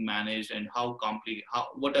being managed, and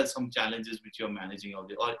what are some challenges which you're managing out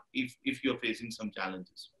there, or if you're facing some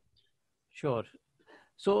challenges? Sure.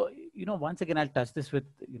 So, once again, I'll touch this with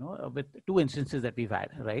two instances that we've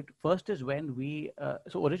had, right? First is when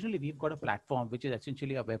so originally we've got a platform, which is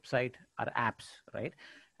essentially a website, our apps, right?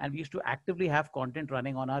 And we used to actively have content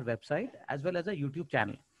running on our website as well as a YouTube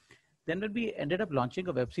channel. Then when we ended up launching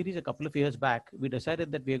a web series a couple of years back, we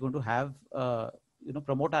decided that we are going to have,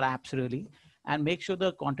 promote our apps really and make sure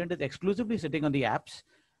the content is exclusively sitting on the apps.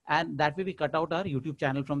 And that way we cut out our YouTube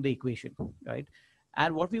channel from the equation, right?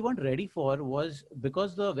 And what we weren't ready for was,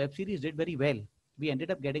 because the web series did very well, we ended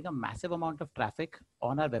up getting a massive amount of traffic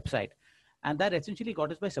on our website. And that essentially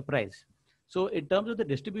got us by surprise. So in terms of the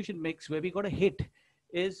distribution mix, where we got a hit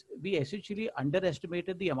is we essentially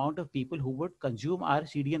underestimated the amount of people who would consume our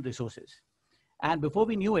CDN resources. And before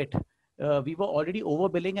we knew it, we were already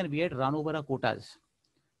overbilling and we had run over our quotas.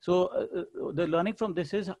 So the learning from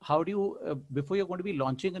this is, how do you, before you're going to be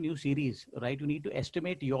launching a new series, right, you need to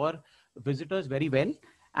estimate your visitors very well,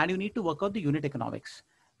 and you need to work out the unit economics,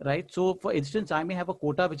 right? So for instance, I may have a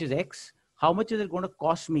quota which is X. How much is it going to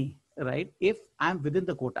cost me, right, if I'm within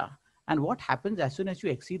the quota? And what happens as soon as you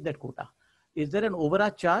exceed that quota? Is there an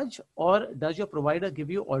overage charge, or does your provider give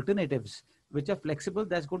you alternatives which are flexible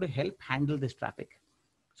that's going to help handle this traffic?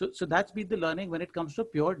 So that's been the learning when it comes to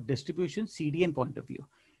pure distribution CDN point of view.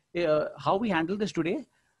 How we handle this today?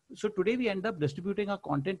 So today we end up distributing our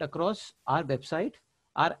content across our website,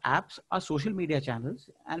 our apps, our social media channels,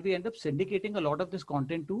 and we end up syndicating a lot of this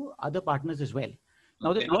content to other partners as well.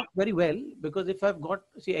 Now this works very well, because if I've got,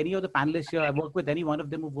 any of the panelists here, I work with any one of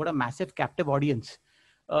them who've got a massive captive audience.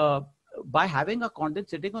 By having a content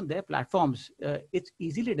sitting on their platforms, it's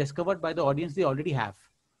easily discovered by the audience they already have,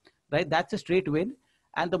 right? That's a straight win.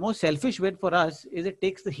 And the most selfish win for us is it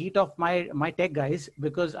takes the heat off my tech guys,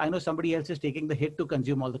 because I know somebody else is taking the hit to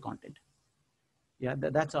consume all the content. Yeah,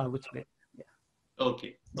 that's how I would split. Yeah.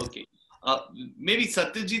 Okay. Maybe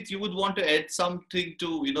Satyajith, you would want to add something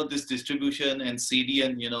to this distribution and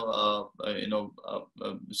CDN,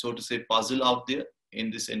 so to say, puzzle out there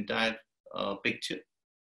in this entire picture.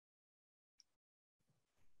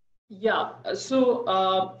 Yeah, so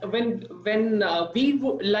when we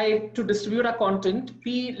would like to distribute our content,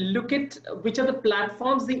 we look at which are the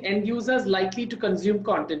platforms the end users likely to consume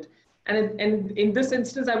content. And in this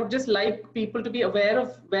instance, I would just like people to be aware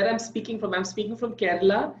of where I'm speaking from. I'm speaking from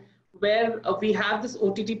Kerala, where we have this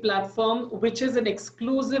OTT platform, which is an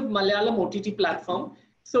exclusive Malayalam OTT platform.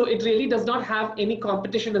 So it really does not have any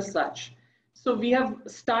competition as such. So we have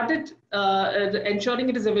started ensuring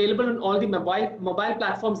it is available on all the mobile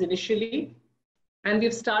platforms initially. And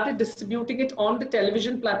we've started distributing it on the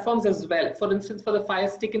television platforms as well. For instance, for the Fire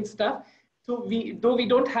Stick and stuff. So though we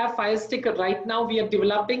don't have Fire Stick right now, we are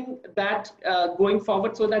developing that going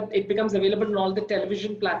forward so that it becomes available on all the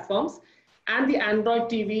television platforms and the Android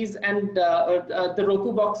TVs and the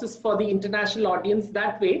Roku boxes for the international audience.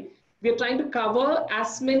 That way, we are trying to cover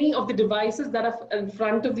as many of the devices that are in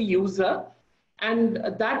front of the user, and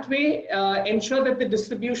that way ensure that the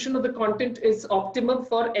distribution of the content is optimum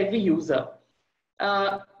for every user.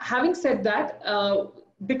 Having said that,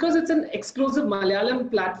 because it's an exclusive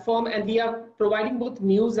Malayalam platform and we are providing both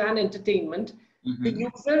news and entertainment, the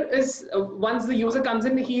user is, once the user comes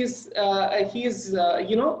in, he is showered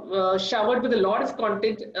with a lot of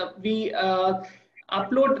content. We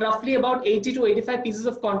upload roughly about 80 to 85 pieces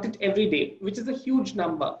of content every day, which is a huge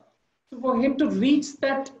number. So for him to reach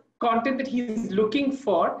that content that he's looking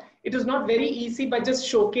for, it is not very easy by just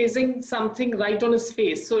showcasing something right on his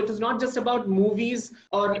face. So it is not just about movies,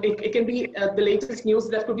 or it can be the latest news.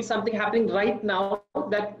 That could be something happening right now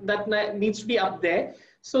that needs to be up there.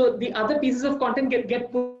 So the other pieces of content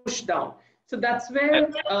get pushed down. So that's where,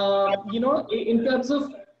 in terms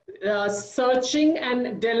of searching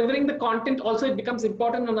and delivering the content, also it becomes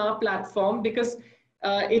important on our platform, because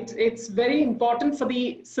it's very important for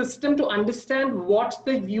the system to understand what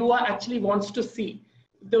the viewer actually wants to see.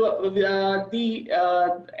 The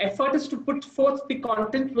effort is to put forth the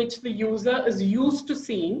content which the user is used to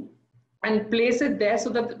seeing and place it there,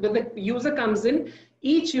 so that when the user comes in,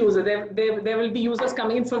 each user, there will be users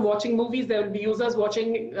coming in for watching movies, there will be users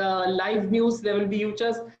watching live news, there will be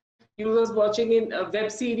users watching in web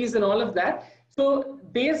series and all of that. So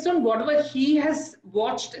based on whatever he has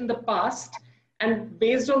watched in the past, and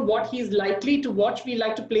based on what he's likely to watch, we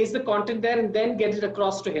like to place the content there and then get it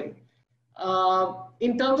across to him.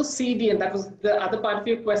 In terms of CD, and that was the other part of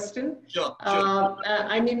your question. Sure.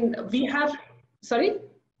 I mean, we have, sorry?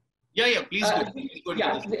 Yeah, please go.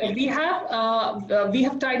 We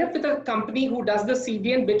have tied up with a company who does the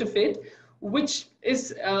CDN bit of it, which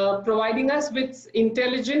is providing us with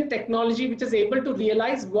intelligent technology, which is able to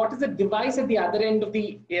realize what is the device at the other end of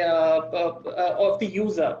the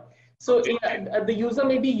user. So the user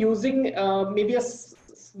may be using maybe a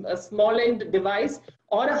small end device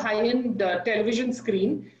or a high end television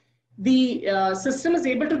screen. The system is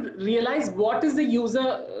able to realize what is the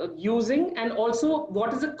user using, and also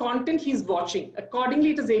what is the content he's watching.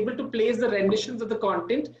 Accordingly, it is able to place the renditions of the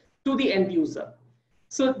content to the end user.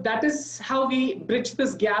 So that is how we bridge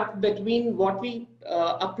this gap between what we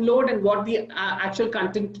upload and what the actual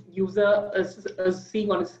content user is seeing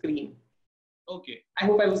on a screen. Okay. I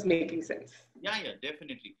hope I was making sense. Yeah,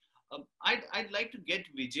 definitely. I'd like to get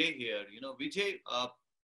Vijay here. Vijay,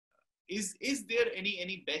 is there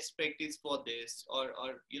any best practice for this, or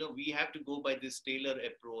we have to go by this tailor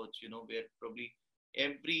approach, where probably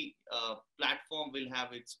every platform will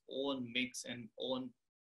have its own mix and own,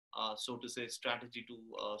 so to say, strategy to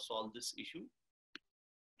solve this issue?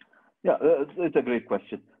 Yeah, it's a great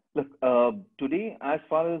question. Look, today, as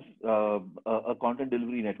far as a content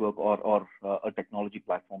delivery network or a technology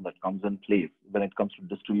platform that comes in place, when it comes to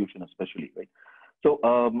distribution especially, right? So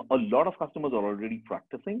a lot of customers are already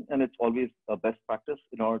practicing, and it's always a best practice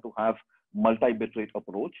in order to have multi-bitrate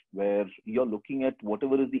approach, where you're looking at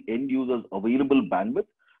whatever is the end user's available bandwidth,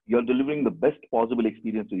 you're delivering the best possible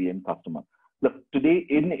experience to the end customer. Look, today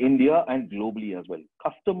in India and globally as well,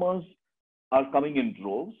 customers are coming in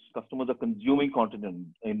droves. Customers are consuming content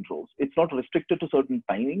in droves. It's not restricted to certain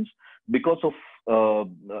timings because of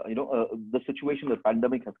the situation that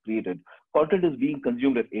pandemic has created. Content is being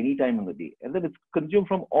consumed at any time in the day, and then it's consumed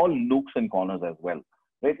from all nooks and corners as well.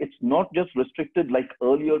 Right? It's not just restricted like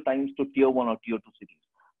earlier times to tier 1 or tier 2 cities.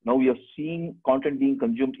 Now we are seeing content being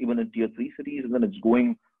consumed even in tier 3 cities, and then it's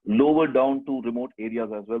going lower down to remote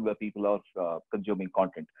areas as well, where people are consuming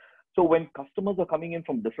content. So when customers are coming in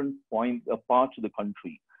from different parts of the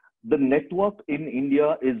country, the network in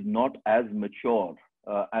India is not as mature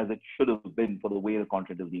as it should have been for the way the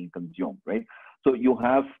content is being consumed, right? So you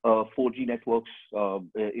have 4G networks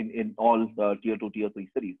in all tier 2, tier 3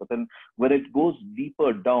 cities. But then when it goes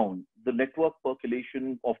deeper down, the network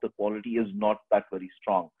percolation of the quality is not that very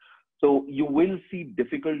strong. So you will see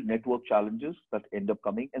difficult network challenges that end up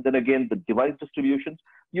coming. And then again, the device distributions,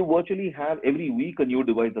 you virtually have every week a new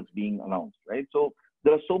device that's being announced, right? So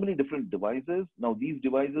there are so many different devices. Now these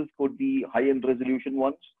devices could be high-end resolution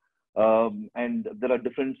ones, and there are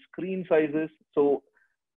different screen sizes. So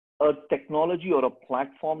a technology or a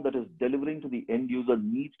platform that is delivering to the end user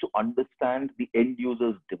needs to understand the end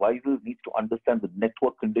user's devices, needs to understand the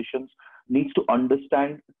network conditions, needs to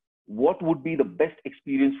understand what would be the best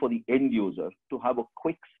experience for the end user to have a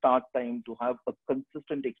quick start time, to have a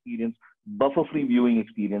consistent experience, buffer-free viewing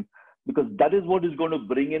experience, because that is what is going to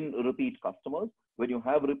bring in repeat customers. When you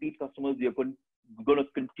have repeat customers, they're going to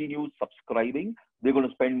continue subscribing. They're going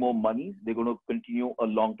to spend more money. They're going to continue a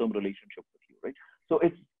long-term relationship with you, right? So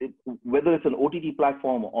whether it's an OTT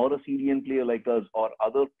platform or a CDN player like us or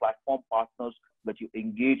other platform partners that you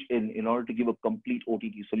engage in order to give a complete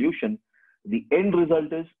OTT solution, the end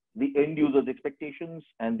result is the end user's expectations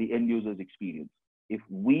and the end user's experience. If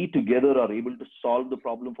we together are able to solve the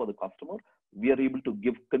problem for the customer, we are able to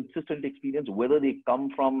give consistent experience, whether they come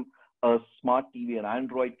from a smart TV, an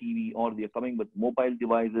Android TV, or they're coming with mobile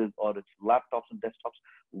devices, or it's laptops and desktops,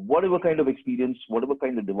 whatever kind of experience, whatever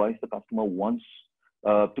kind of device the customer wants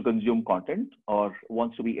to consume content or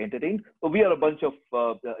wants to be entertained. So we are a bunch of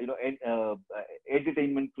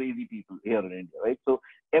entertainment crazy people here in India, right? So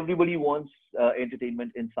everybody wants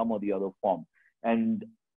entertainment in some or the other form, and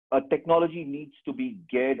a technology needs to be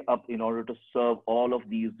geared up in order to serve all of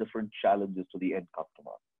these different challenges to the end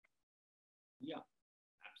customer. Yeah,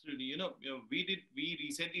 absolutely. We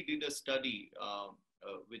recently did a study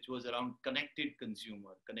which was around connected consumer,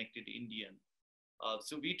 connected Indian.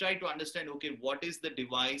 So we try to understand, okay, what is the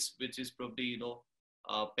device which is probably,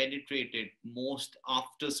 penetrated most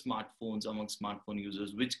after smartphones among smartphone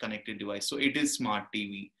users, which connected device? So it is smart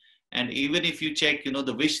TV. And even if you check,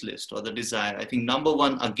 the wish list or the desire, I think number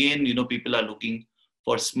one, again, people are looking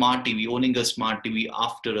for smart TV, owning a smart TV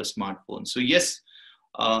after a smartphone. So yes,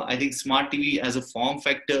 I think smart TV as a form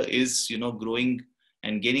factor is, growing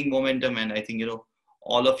and gaining momentum. And I think,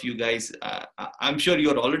 all of you guys, I'm sure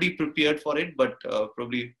you're already prepared for it, but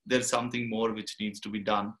probably there's something more which needs to be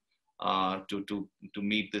done to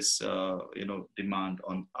meet this, demand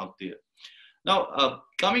out there. Now,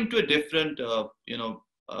 coming to a different,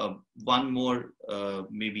 one more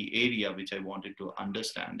maybe area which I wanted to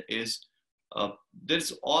understand is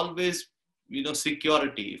there's always,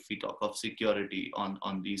 security, if we talk of security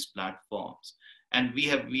on these platforms. And we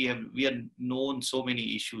have known so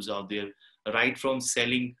many issues out there, right from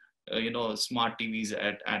selling, smart TVs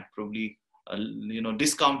at probably,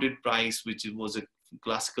 discounted price, which was a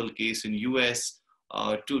classical case in US,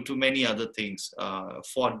 to many other things,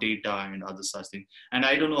 for data and other such things. And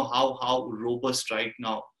I don't know how robust right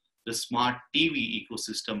now the smart TV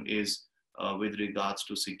ecosystem is with regards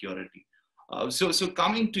to security. So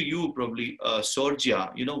coming to you, probably,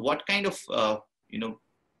 Sourjya, what kind of,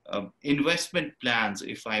 investment plans,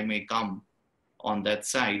 if I may come on that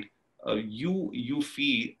side, you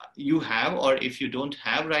feel you have, or if you don't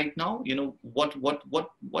have right now, what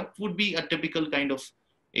would be a typical kind of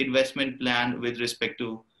investment plan with respect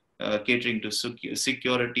to catering to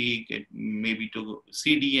security, maybe to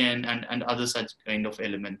CDN and other such kind of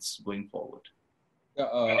elements going forward? Yeah,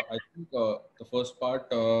 I think the first part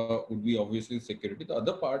would be obviously security. The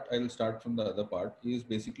other part, I'll start from the other part, is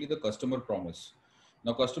basically the customer promise.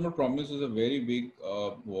 Now, customer promise is a very big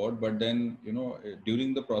word, but then,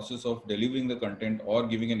 during the process of delivering the content or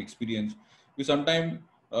giving an experience, we sometimes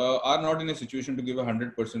are not in a situation to give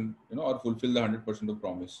 100%, or fulfill the 100% of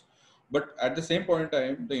promise. But at the same point in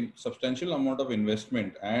time, the substantial amount of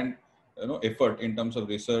investment and effort in terms of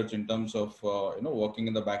research, in terms of working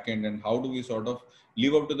in the back end, and how do we sort of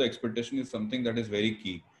live up to the expectation is something that is very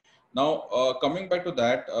key. Now, coming back to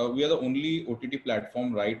that, we are the only OTT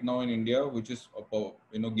platform right now in India which is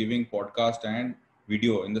giving podcast and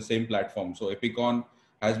video in the same platform. So Epicon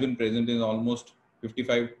has been present in almost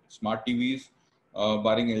 55 smart TVs,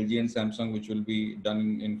 barring LG and Samsung, which will be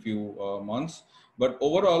done in few months. But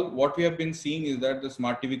overall, what we have been seeing is that the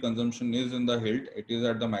smart TV consumption is in the hilt. It is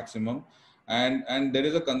at the maximum. And there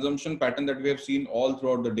is a consumption pattern that we have seen all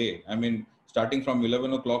throughout the day. I mean, starting from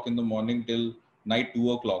 11 o'clock in the morning till night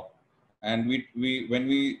 2 o'clock. And when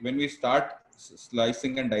we start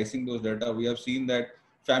slicing and dicing those data, we have seen that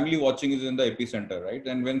family watching is in the epicenter, right?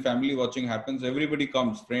 And when family watching happens, everybody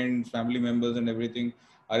comes, friends, family members and everything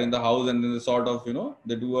are in the house, and then they sort of,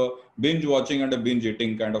 they do a binge watching and a binge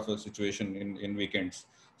eating kind of a situation in weekends.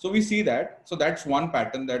 So we see that. So that's one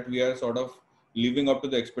pattern that we are sort of living up to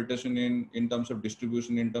the expectation in terms of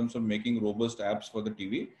distribution, in terms of making robust apps for the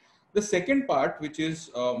TV. The second part, which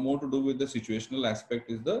is more to do with the situational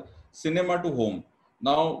aspect, is the cinema to home.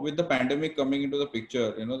 Now, with the pandemic coming into the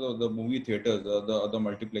picture, the movie theaters, the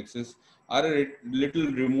multiplexes are a little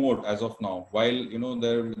remote as of now. While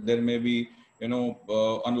there may be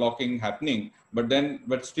unlocking happening,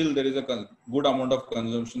 but still there is a good amount of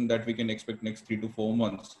consumption that we can expect next 3 to 4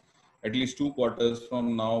 months. at least 2 quarters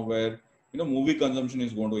from now where, movie consumption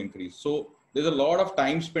is going to increase. So there's a lot of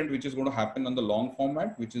time spent which is going to happen on the long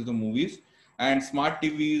format, which is the movies, and smart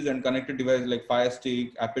TVs and connected devices like Fire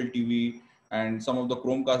Stick, Apple TV, and some of the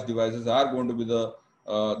Chromecast devices are going to be the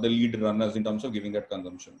lead runners in terms of giving that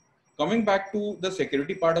consumption. Coming back to the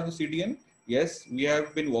security part of the CDN, yes, we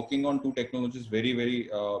have been working on two technologies very, very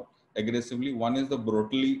aggressively. One is the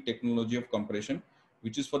Brotli technology of compression,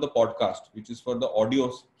 which is for the podcast, which is for the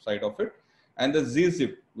audio side of it. And the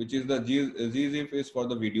ZZip, which is the ZZip is for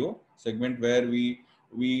the video segment, where we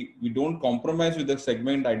don't compromise with the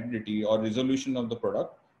segment identity or resolution of the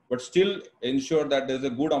product, but still ensure that there's a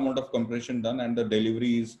good amount of compression done and the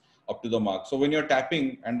delivery is up to the mark. So when you're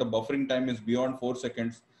tapping and the buffering time is beyond 4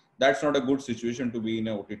 seconds, that's not a good situation to be in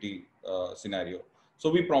an OTT scenario. So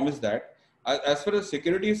we promise that. As far as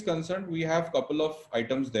security is concerned, we have a couple of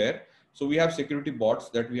items there. So we have security bots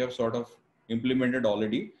that we have sort of implemented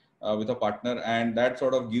already with a partner, and that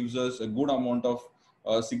sort of gives us a good amount of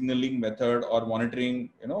signaling method or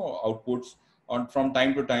monitoring, outputs from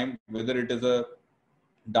time to time, whether it is a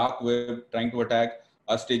dark web trying to attack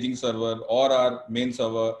our staging server or our main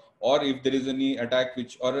server, or if there is any attack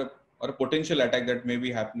or a potential attack that may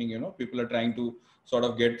be happening, people are trying to sort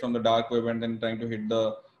of get from the dark web and then trying to hit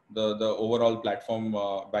the overall platform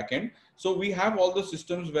backend. So we have all the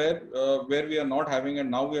systems where we are not having,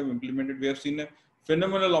 and now we have implemented, we have seen a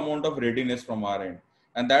phenomenal amount of readiness from our end.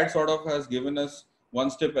 And that sort of has given us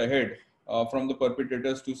one step ahead from the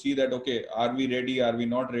perpetrators to see that, okay, are we ready? Are we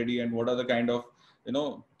not ready? And what are the kind of,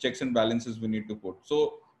 checks and balances we need to put.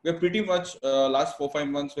 So we're pretty much, last 4-5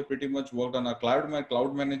 months, we pretty much worked on our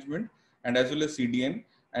cloud management and as well as CDN,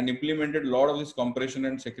 and implemented a lot of this compression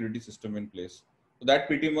and security system in place. So that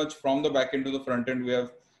pretty much from the back end to the front end, we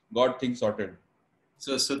have got things sorted.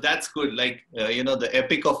 So that's good. Like, the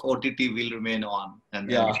epic of OTT will remain on, and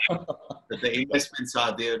then the investments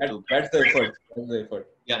are there too. That's the effort. That's the effort.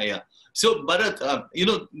 Yeah. So Bharat,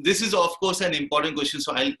 this is of course an important question.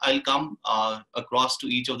 So I'll come across to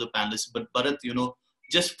each of the panelists. But Bharat,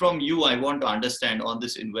 just from you, I want to understand on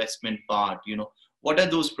this investment part. What are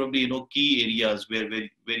those probably key areas where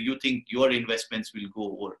you think your investments will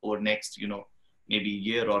go over next maybe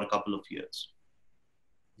year or a couple of years?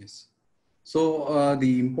 Yes. So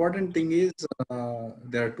the important thing is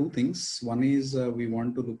there are two things. One is we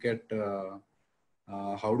want to look at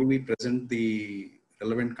how do we present the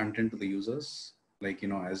relevant content to the users. Like,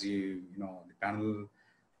 as the panel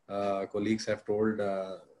colleagues have told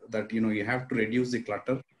that, you have to reduce the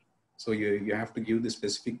clutter. So you have to give the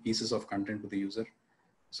specific pieces of content to the user.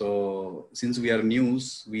 So since we are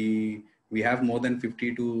news, we have more than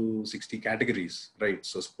 50 to 60 categories, right?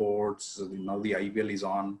 So sports, now the IPL is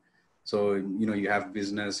on. So, you have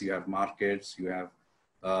business, you have markets, you have,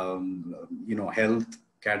 health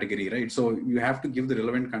category, right? So you have to give the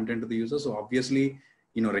relevant content to the user. So obviously,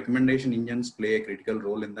 recommendation engines play a critical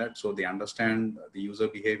role in that. So they understand the user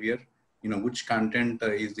behavior, which content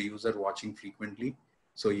is the user watching frequently.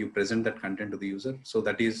 So you present that content to the user. So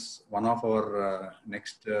that is one of our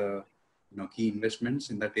next, key investments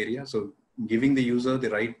in that area. So giving the user the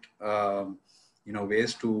right,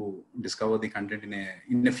 ways to discover the content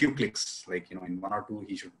in a few clicks, like, in 1 or 2,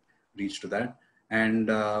 he should reach to that. And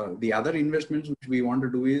the other investments which we want to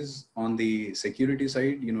do is on the security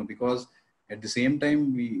side, because at the same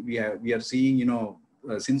time, we are seeing,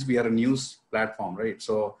 since we are a news platform, right?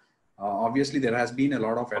 So obviously there has been a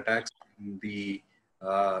lot of attacks in the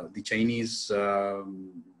Chinese,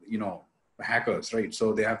 hackers, right?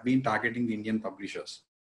 So they have been targeting the Indian publishers.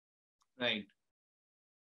 Right.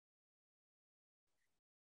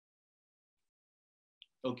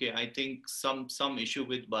 Okay, I think some issue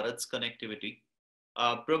with Bharat's connectivity.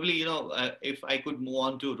 Probably, if I could move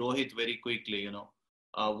on to Rohit very quickly,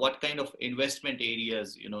 what kind of investment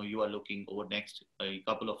areas, you are looking over next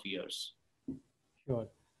couple of years? Sure.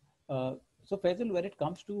 So Faisal, when it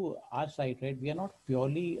comes to our site, right, we are not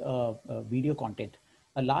purely video content.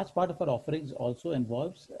 A large part of our offerings also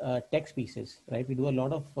involves text pieces, right? We do a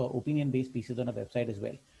lot of opinion-based pieces on our website as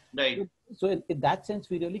well. Right. So in that sense,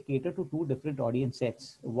 we really cater to two different audience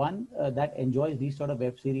sets. One that enjoys these sort of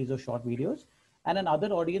web series or short videos, and another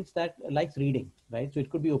audience that likes reading, right? So it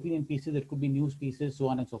could be opinion pieces, it could be news pieces, so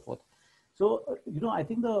on and so forth. So, I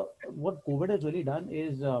think what COVID has really done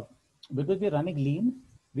is because we're running lean,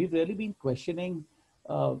 we've really been questioning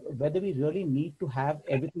whether we really need to have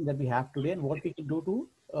everything that we have today and what we can do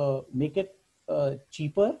to make it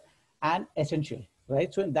cheaper and essential.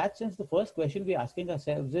 Right. So in that sense, the first question we're asking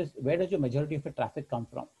ourselves is, where does your majority of your traffic come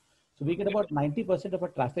from? So we get about 90% of our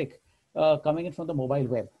traffic coming in from the mobile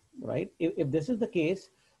web, right? If this is the case,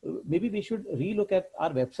 maybe we should relook at our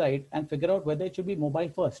website and figure out whether it should be mobile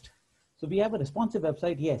first. So we have a responsive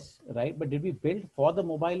website, yes, right? But did we build for the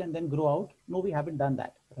mobile and then grow out? No, we haven't done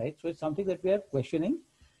that, right? So it's something that we are questioning,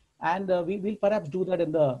 and we will perhaps do that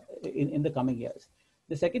in the coming years.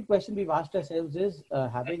 The second question we've asked ourselves is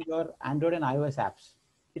having your Android and iOS apps.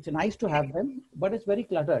 It's nice to have them, but it's very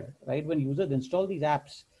cluttered, right? When users install these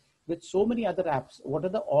apps with so many other apps, what are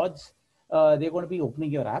the odds they're going to be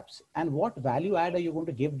opening your apps, and what value add are you going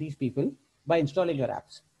to give these people by installing your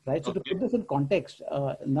apps, right? So to put this in context,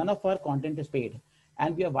 none of our content is paid,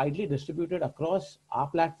 and we are widely distributed across our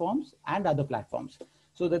platforms and other platforms.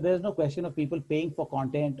 So that there's no question of people paying for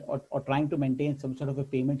content or trying to maintain some sort of a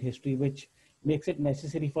payment history, which makes it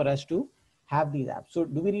necessary for us to have these apps. So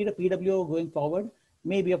do we need a PWO going forward?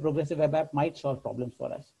 Maybe a progressive web app might solve problems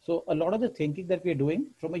for us. So a lot of the thinking that we're doing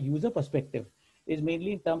from a user perspective is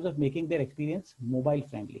mainly in terms of making their experience mobile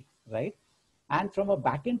friendly, right? And from a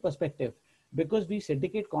backend perspective, because we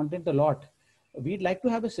syndicate content a lot, we'd like to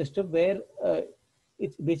have a system where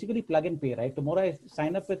it's basically plug and pay, right? Tomorrow I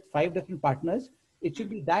sign up with 5 different partners. It should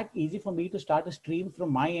be that easy for me to start a stream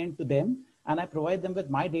from my end to them, and I provide them with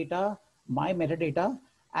my data, my metadata,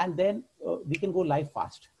 and then we can go live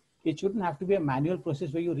fast. It shouldn't have to be a manual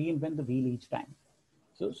process where you reinvent the wheel each time.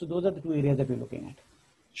 So those are the 2 areas that we're looking at.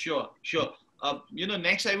 Sure.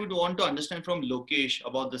 Next I would want to understand from Lokesh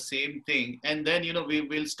about the same thing. And then, we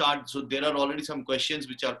will start. So there are already some questions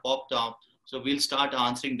which are popped up. So we'll start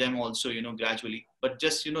answering them also, gradually. But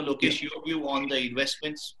just, Lokesh, your view on the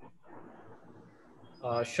investments.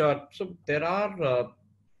 Sure. So there are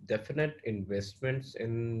definite investments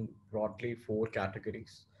in broadly 4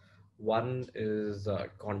 categories. One is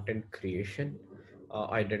content creation,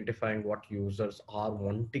 identifying what users are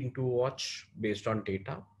wanting to watch based on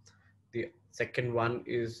data. The second one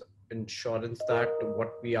is insurance that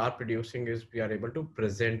what we are producing is we are able to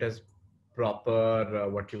present as proper,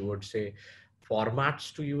 what you would say,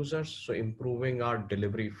 formats to users. So improving our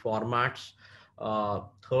delivery formats.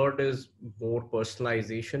 Third is more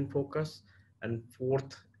personalization focus. And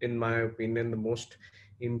fourth, in my opinion, the most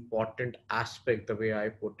important aspect, the way I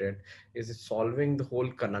put it, is solving the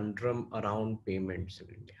whole conundrum around payments in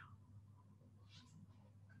India.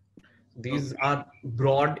 These are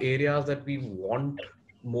broad areas that we want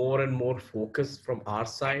more and more focus from our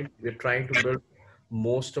side. We're trying to build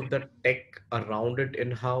most of the tech around it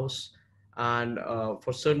in-house. And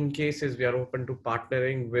for certain cases, we are open to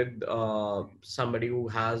partnering with somebody who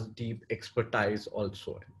has deep expertise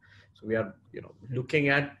also. So we are, looking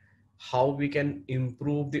at how we can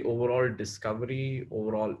improve the overall discovery,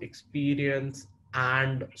 overall experience,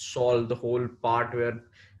 and solve the whole part where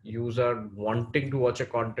user wanting to watch a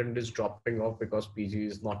content is dropping off because PG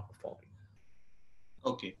is not performing.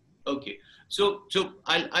 Okay. So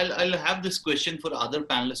I'll have this question for other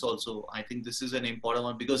panelists also. I think this is an important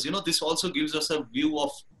one because this also gives us a view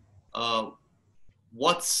of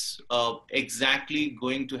what's exactly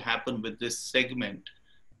going to happen with this segment.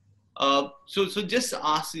 So just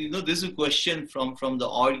ask, this is a question from the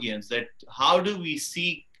audience, that how do we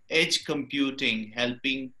see edge computing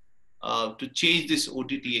helping to change this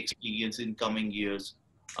OTT experience in coming years?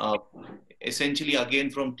 Essentially, again,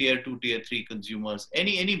 from tier 2, tier 3 consumers.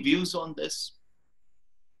 Any views on this?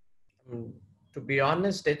 To be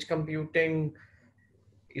honest, edge computing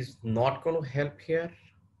is not going to help here.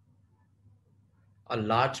 A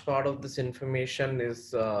large part of this information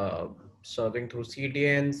is serving through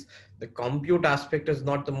CDNs. The compute aspect is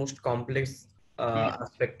not the most complex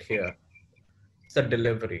aspect here. It's the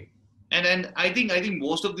delivery. And I think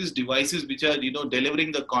most of these devices which are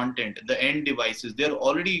delivering the content, the end devices, they're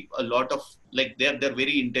already a lot of they're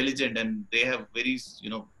very intelligent and they have very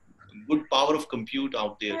good power of compute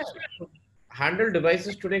out there. Yeah. Handheld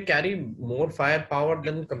devices today carry more firepower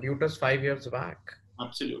than computers 5 years back.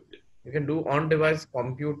 Absolutely. You can do on-device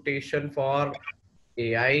computation for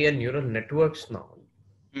AI and neural networks now.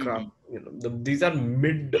 Mm-hmm. These are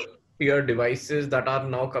mid-tier devices that are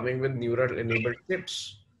now coming with neural-enabled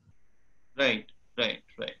chips. Right.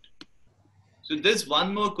 So there's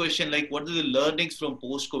one more question, what are the learnings from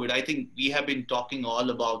post-COVID? I think we have been talking all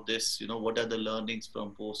about this, what are the learnings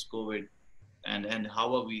from post-COVID and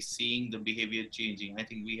how are we seeing the behavior changing? I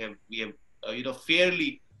think we have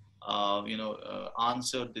fairly,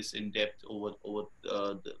 answered this in depth over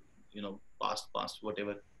the, past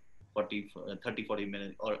whatever 30-40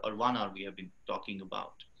 minutes or 1 hour we have been talking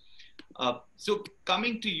about. So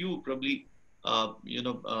coming to you, probably,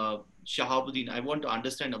 Shahabuddin, I want to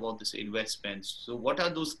understand about this investments. So what are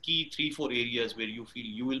those key 3-4 areas where you feel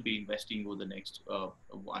you will be investing over the next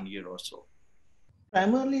 1 year or so?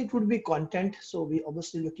 Primarily, it would be content. So we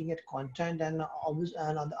obviously looking at content, and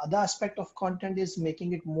and on the other aspect of content is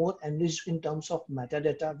making it more enriched in terms of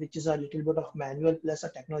metadata, which is a little bit of manual plus a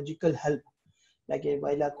technological help. Like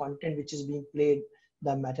while a content which is being played,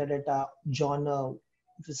 the metadata, genre,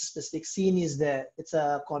 the specific scene is there. It's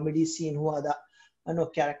a comedy scene. Who are the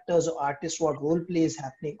characters or artists? What role play is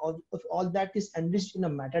happening? All that is enriched in a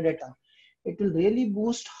metadata. It will really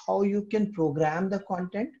boost how you can program the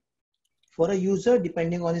content for a user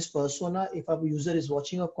depending on his persona. If a user is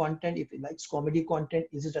watching a content, if he likes comedy content,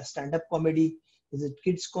 is it a stand-up comedy, is it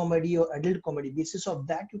kids comedy or adult comedy? Basis of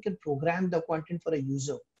that you can program the content for a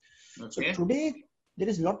user. So today there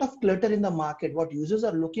is a lot of clutter in the market. What users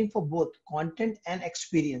are looking for, both content and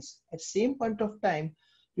experience. At same point of time,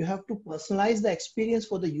 you have to personalize the experience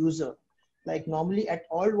for the user. Like normally at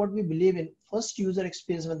all, what we believe in, first user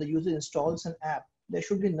experience, when the user installs an app, there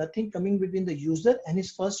should be nothing coming between the user and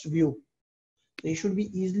his first view. They should be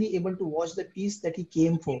easily able to watch the piece that he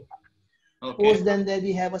came for. Post then there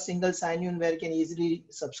we have a single sign-in where you can easily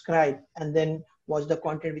subscribe and then watch the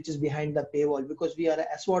content which is behind the paywall, because we are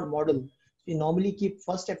a SWOT model. We normally keep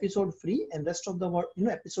first episode free and rest of the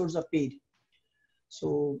episodes are paid.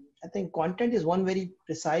 So I think content is one very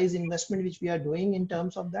precise investment which we are doing in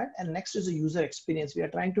terms of that. And next is the user experience. We are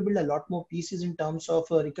trying to build a lot more pieces in terms of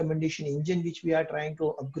a recommendation engine, which we are trying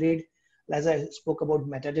to upgrade. As I spoke about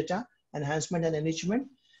metadata, enhancement and enrichment.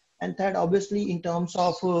 And third, obviously, in terms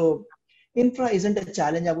of infra isn't a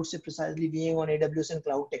challenge. I would say precisely being on AWS and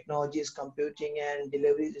cloud technologies, computing and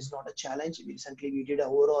delivery is not a challenge. Recently, we did the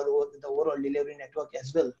overall delivery network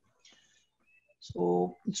as well.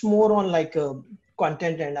 So it's more on like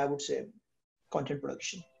content and I would say content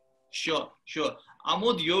production. Sure.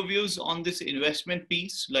 Amod, your views on this investment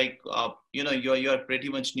piece? Like, you're pretty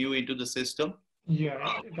much new into the system.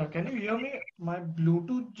 Yeah, can you hear me? My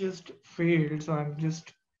Bluetooth just failed, so I'm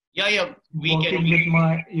just working with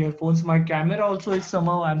my earphones. My camera also is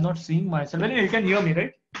somehow, I'm not seeing myself. Anyway, you can hear me,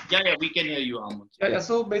 right? Yeah, we can hear you, Amod. Yeah.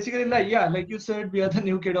 So basically, like you said, we are the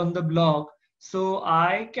new kid on the block. So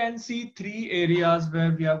I can see 3 areas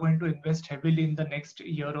where we are going to invest heavily in the next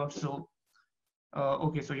year or so.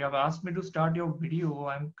 Okay, so you have asked me to start your video.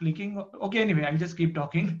 I'm clicking. Okay, anyway, I'll just keep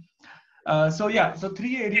talking. So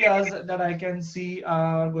 3 areas that I can see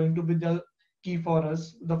are going to be the key for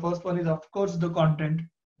us. The first one is, of course, the content,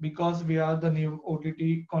 because we are the new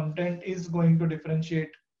OTT. Content is going to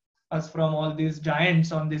differentiate us from all these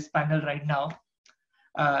giants on this panel right now.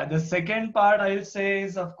 The second part I'll say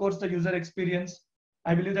is, of course, the user experience.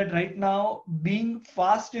 I believe that right now being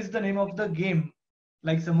fast is the name of the game.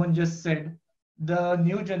 Like someone just said, the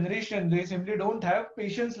new generation, they simply don't have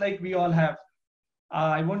patience like we all have.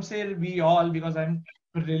 I won't say we all, because I'm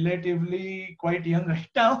relatively quite young right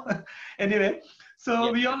now. Anyway,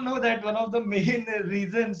 so we all know that one of the main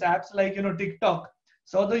reasons apps like TikTok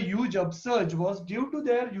saw the huge upsurge was due to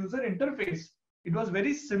their user interface. It was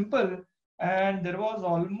very simple, and there was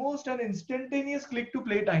almost an instantaneous click to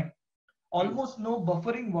play time, almost no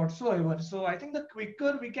buffering whatsoever. So I think the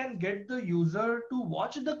quicker we can get the user to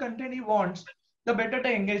watch the content he wants, the better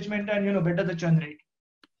the engagement and better the churn rate.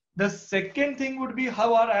 The second thing would be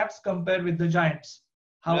how our apps compare with the giants.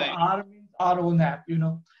 How our own app,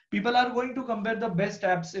 people are going to compare the best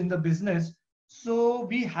apps in the business. So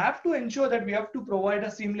we have to ensure that we have to provide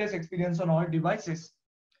a seamless experience on all devices.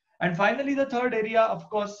 And finally, the third area, of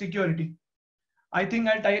course, security. I think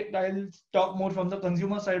I'll talk more from the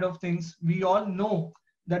consumer side of things. We all know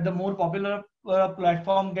that the more popular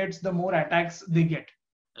platform gets, the more attacks they get.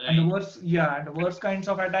 And the worst kinds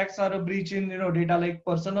of attacks are a breach in data like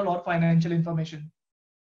personal or financial information.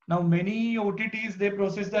 Now, many OTTs, they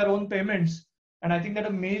process their own payments, and I think that a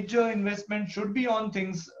major investment should be on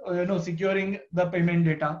things securing the payment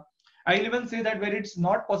data. I'll even say that where it's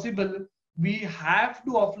not possible, we have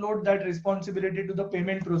to offload that responsibility to the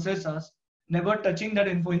payment processors, never touching that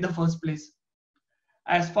info in the first place.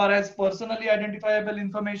 As far as personally identifiable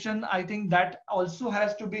information, I think that also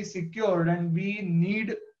has to be secured, and we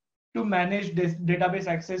need to manage this database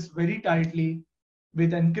access very tightly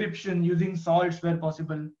with encryption using salts where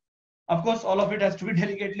possible. Of course, all of it has to be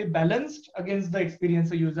delicately balanced against the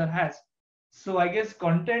experience a user has. So I guess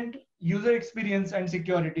content, user experience, and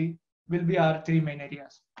security will be our 3 main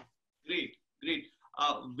areas. Great.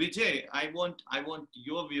 Vijay, I want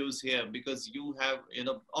your views here, because you have,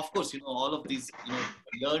 of course, all of these,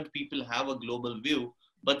 learned people have a global view,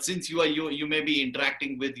 but since you may be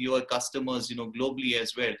interacting with your customers, globally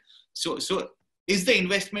as well. So is the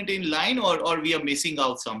investment in line, or we are missing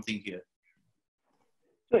out something here?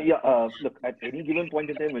 So look, at any given point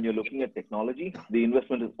in time, when you're looking at technology, the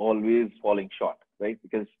investment is always falling short, right?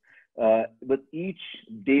 Because with each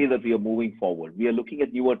day that we are moving forward, we are looking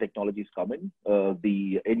at newer technologies coming.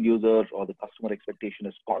 The end user or the customer expectation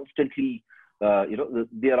is constantly,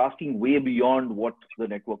 they are asking way beyond what the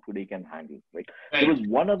network today can handle, right? There was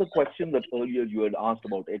one other question that earlier you had asked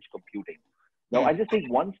about edge computing. Now, I'll just take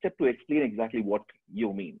one step to explain exactly what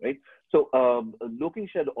you mean, right? So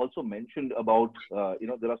Lokesh had also mentioned about,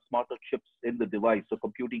 there are smarter chips in the device, so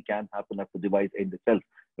computing can happen at the device end itself,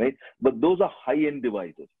 right? But those are high-end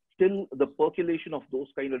devices. Still, the percolation of those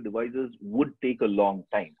kind of devices would take a long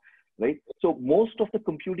time, right? So most of the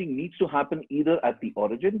computing needs to happen either at the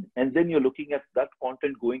origin, and then you're looking at that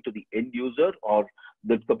content going to the end user, or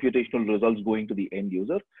the computational results going to the end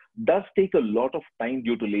user. Does take a lot of time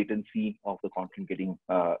due to latency of the content getting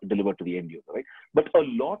delivered to the end user, right? But a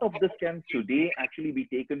lot of this can today actually be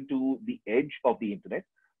taken to the edge of the internet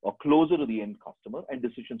or closer to the end customer, and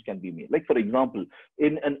decisions can be made. Like, for example,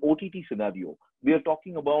 in an OTT scenario, we are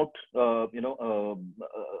talking about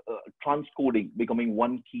transcoding becoming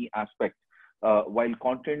one key aspect. While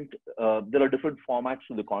content, there are different formats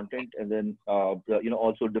to the content, and then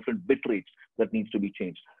also different bit rates that needs to be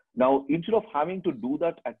changed. Now, instead of having to do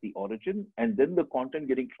that at the origin and then the content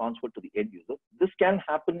getting transferred to the end user, this can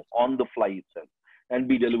happen on the fly itself and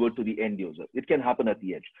be delivered to the end user. It can happen at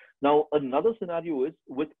the edge. Now, another scenario is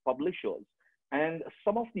with publishers and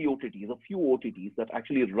some of the OTTs, a few OTTs that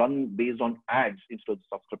actually run based on ads instead of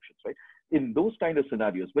subscriptions, right? In those kind of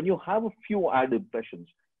scenarios, when you have a few ad impressions,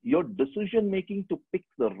 your decision making to pick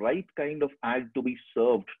the right kind of ad to be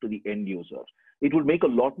served to the end user, it would make a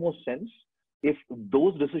lot more sense if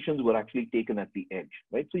those decisions were actually taken at the edge,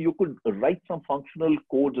 right? So you could write some functional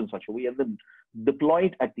codes in such a way and then deploy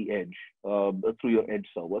it at the edge through your edge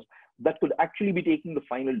servers that could actually be taking the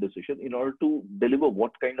final decision in order to deliver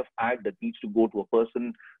what kind of ad that needs to go to a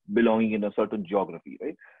person belonging in a certain geography,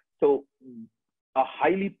 right? So a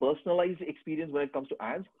highly personalized experience when it comes to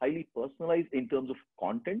ads, highly personalized in terms of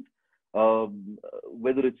content,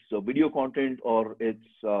 whether it's video content or it's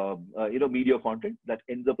media content that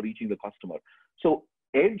ends up reaching the customer. So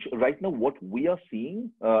edge right now, what we are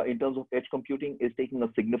seeing in terms of edge computing is taking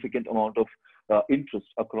a significant amount of interest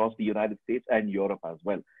across the United States and Europe as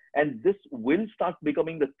well. And this will start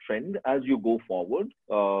becoming the trend as you go forward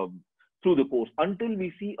through the course, until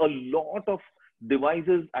we see a lot of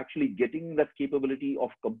devices actually getting that capability of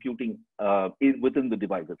computing within the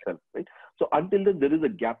device itself, right? So until then, there is a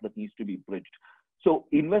gap that needs to be bridged. So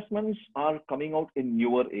investments are coming out in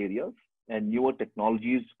newer areas, and newer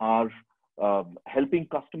technologies are helping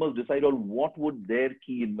customers decide on what would their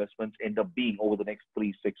key investments end up being over the next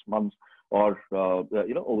 3-6 months, or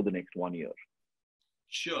over the next 1 year.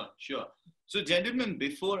 Sure. So gentlemen,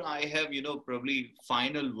 before I have probably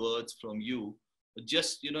final words from you,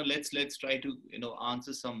 just let's try to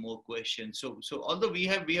answer some more questions. So although we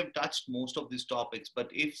have touched most of these topics, but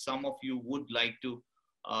if some of you would like to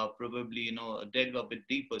probably delve a bit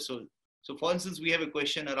deeper. So for instance, we have a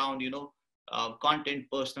question around content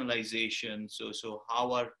personalization. So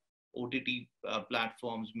how are OTT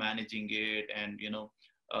platforms managing it, and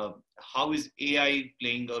how is AI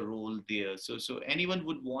playing a role there? So anyone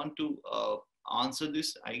would want to answer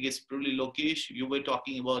this? I guess probably Lokesh, you were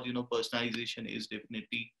talking about personalization is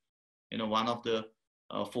definitely one of the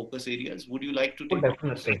focus areas. Would you like to take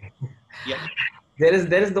definitely. Yeah. There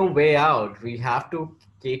is no way out. We have to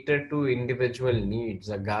cater to individual needs.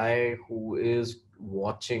 A guy who is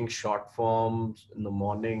watching short forms in the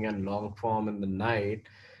morning and long form in the night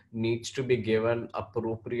needs to be given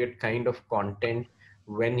appropriate kind of content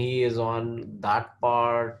when he is on that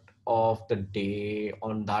part of the day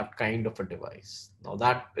on that kind of a device. Now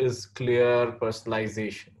that is clear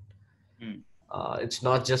personalization. It's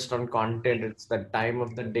not just on content, it's the time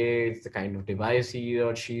of the day, it's the kind of device he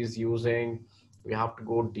or she is using. We have to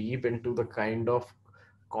go deep into the kind of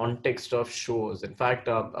context of shows. In fact,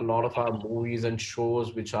 a lot of our movies and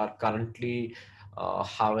shows which are currently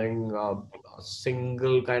having a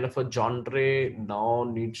single kind of a genre now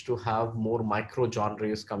needs to have more micro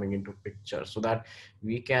genres coming into picture, so that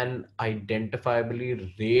we can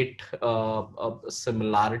identifiably rate a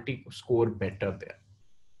similarity score better there.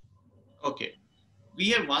 Okay. We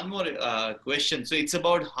have one more question. So it's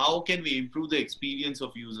about how can we improve the experience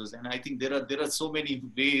of users, and I think there are so many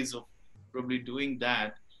ways of probably doing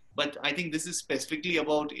that. But I think this is specifically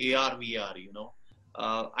about AR, VR.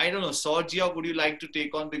 I don't know, Sourjya, would you like to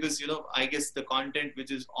take on? Because I guess the content which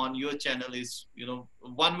is on your channel is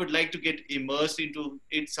one would like to get immersed into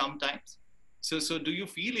it sometimes. So do you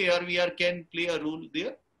feel AR, VR can play a role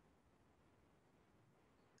there?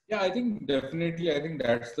 Yeah, I think definitely. I think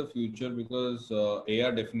that's the future, because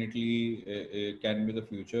AR definitely can be the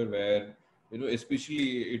future, where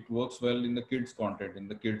especially it works well in the kids content, in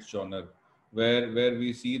the kids genre, where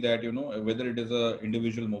we see that, whether it is a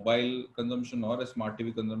individual mobile consumption or a smart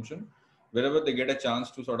TV consumption, wherever they get a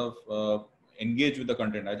chance to sort of engage with the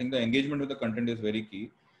content. I think the engagement with the content is very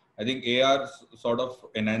key. I think AR sort of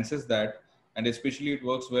enhances that, and especially it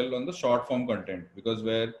works well on the short form content, because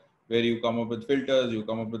where you come up with filters, you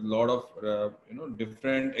come up with a lot of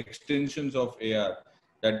different extensions of AR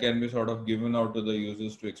that can be sort of given out to the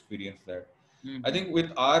users to experience that. Mhm. I think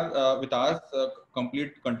with our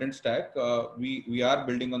complete content stack, we are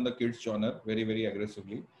building on the kids genre very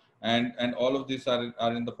aggressively, and all of these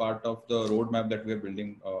are in the part of the roadmap that we are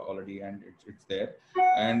building already, and it's there.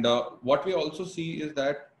 And what we also see is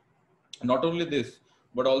that not only this,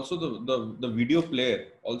 but also the video player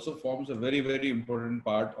also forms a very important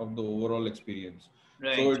part of the overall experience.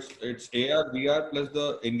 So Right. it's AR VR plus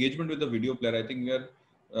the engagement with the video player. I think we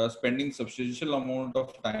are spending substantial amount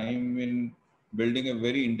of time in building a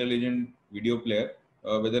very intelligent video player,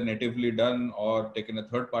 whether natively done or taken a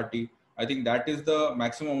third party. I think that is the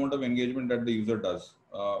maximum amount of engagement that the user does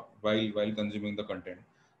while consuming the content.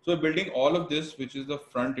 So building all of this, which is the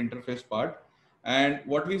front interface part. And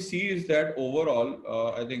what we see is that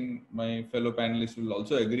overall, I think my fellow panelists will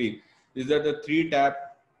also agree, is that the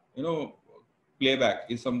 3-tap, playback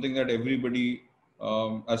is something that everybody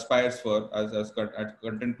aspires for as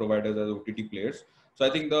content providers, as OTT players. So I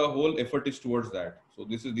think the whole effort is towards that. So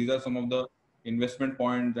these are some of the investment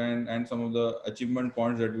points and some of the achievement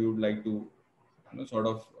points that we would like to sort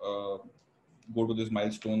of go to these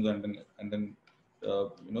milestones and then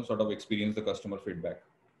sort of experience the customer feedback.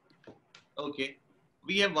 Okay.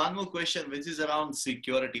 We have one more question, which is around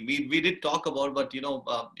security. We did talk about, but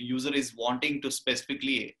user is wanting to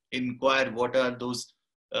specifically inquire what are those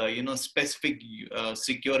specific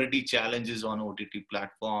security challenges on OTT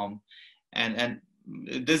platform, and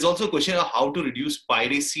there's also a question of how to reduce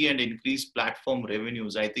piracy and increase platform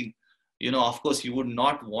revenues. I think of course you would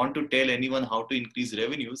not want to tell anyone how to increase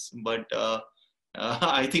revenues, but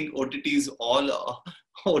I think OTT is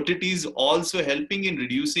also helping in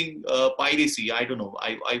reducing piracy. I don't know.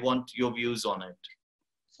 I want your views on it.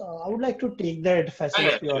 So I would like to take that,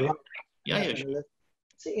 Faisal, if you allow. Yeah, sure.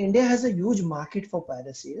 See, India has a huge market for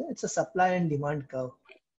piracy. It's a supply and demand curve.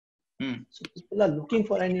 So people are looking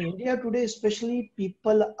for, and in India today, especially,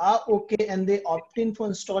 people are okay and they opt in for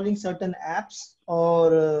installing certain apps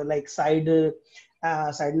or like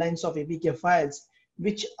sidelines of APK files,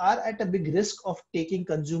 which are at a big risk of taking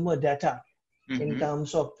consumer data in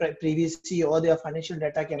terms of privacy, or their financial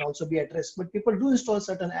data can also be at risk. But people do install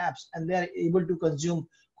certain apps and they are able to consume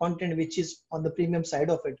content which is on the premium side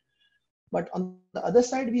of it. But on the other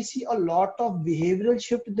side, we see a lot of behavioral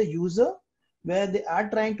shift in the user, where they are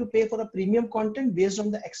trying to pay for a premium content based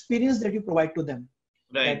on the experience that you provide to them.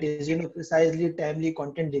 Right. That is, precisely timely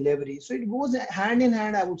content delivery. So it goes hand in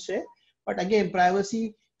hand, I would say. But again,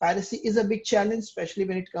 piracy is a big challenge, especially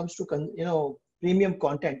when it comes to premium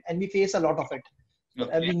content, and we face a lot of it. So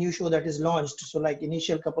every new show that is launched, so like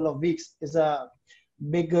initial couple of weeks is a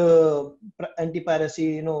big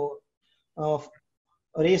anti-piracy,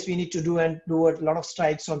 race we need to do, and do a lot of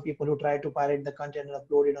strikes on people who try to pirate the content and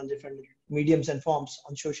upload it on different mediums and forms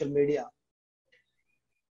on social media.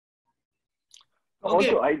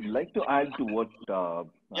 Also, I'd like to add to what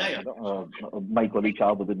my colleague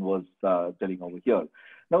Shahabuddin was telling over here.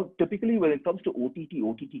 Now, typically when it comes to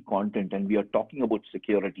OTT content, and we are talking about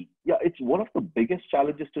security, it's one of the biggest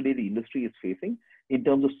challenges today the industry is facing in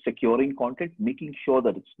terms of securing content, making sure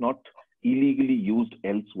that it's not illegally used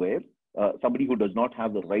elsewhere. Somebody who does not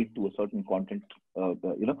have the right to a certain content,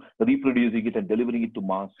 reproducing it and delivering it to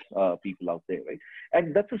mass people out there, right?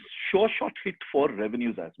 And that's a sure shot hit for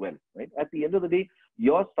revenues as well, right? At the end of the day,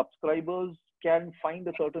 your subscribers can find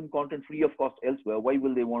a certain content free of cost elsewhere. Why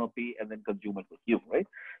will they want to pay and then consume it with you, right?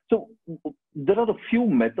 So there are a few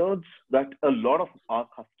methods that a lot of our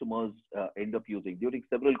customers end up using. During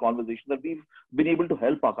several conversations that we've been able to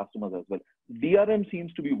help our customers as well. DRM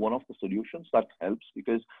seems to be one of the solutions that helps,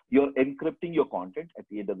 because you're encrypting your content at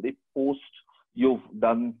the end of the day post you've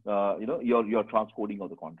done your transcoding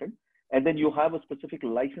of the content. And then you have a specific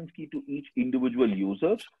license key to each individual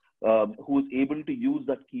user who is able to use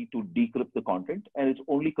that key to decrypt the content, and it's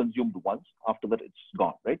only consumed once. After that, it's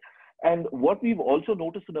gone, right? And what we've also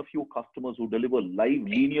noticed in a few customers who deliver live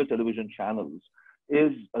linear television channels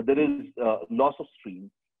is there is loss of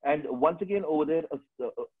stream. And once again, over there,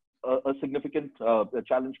 a significant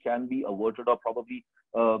challenge can be averted, or probably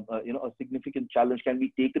a significant challenge can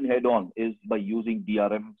be taken head on, is by using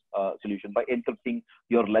DRM solution, by encrypting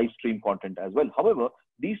your live stream content as well. However,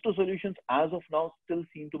 these two solutions as of now still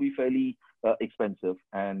seem to be fairly expensive,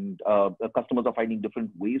 and customers are finding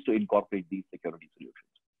different ways to incorporate these security solutions.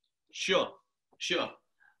 Sure.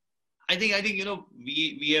 I think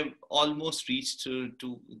we have almost reached to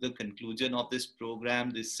the conclusion of this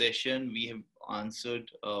program, this session. We have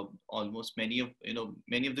answered almost many of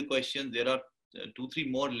the questions. There are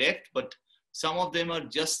 2-3 more left, but some of them are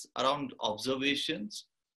just around observations.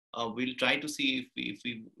 We'll try to see if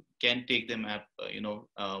we can take them up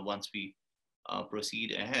once we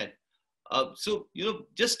proceed ahead. So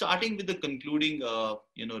just starting with the concluding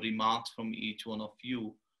remarks from each one of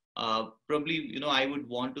you. Probably, I would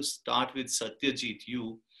want to start with Satyajith,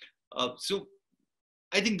 you. So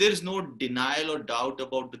I think there is no denial or doubt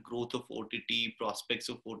about the growth of OTT, prospects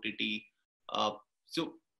of OTT.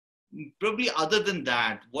 So probably other than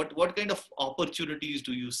that, what kind of opportunities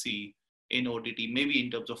do you see in OTT? Maybe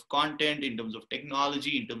in terms of content, in terms of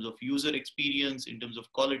technology, in terms of user experience, in terms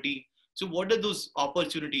of quality. So what are those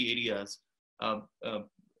opportunity areas? I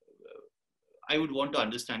would want to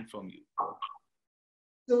understand from you.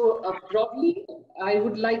 So broadly, I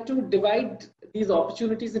would like to divide these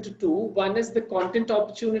opportunities into two. One is the content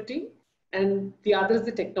opportunity and the other is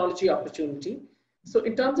the technology opportunity. So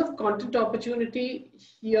in terms of content opportunity,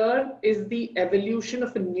 here is the evolution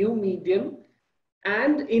of a new medium,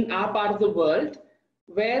 and in our part of the world,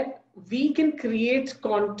 where we can create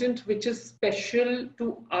content which is special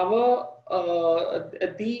to our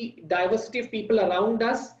the diversity of people around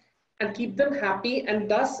us, and keep them happy, and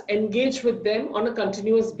thus engage with them on a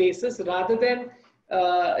continuous basis, rather than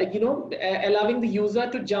allowing the user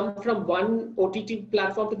to jump from one OTT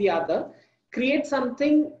platform to the other. Create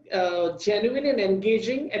something genuine and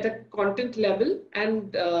engaging at a content level,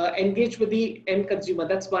 and engage with the end consumer.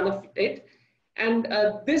 That's one of it. And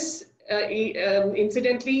this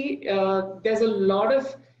incidentally, there's a lot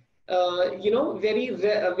of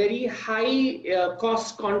very high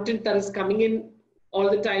cost content that is coming in all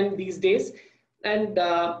the time these days. And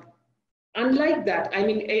unlike that, I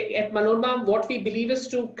mean, at Manorama, what we believe is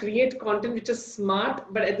to create content which is smart,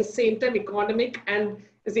 but at the same time economic, and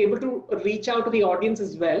is able to reach out to the audience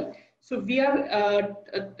as well. So we are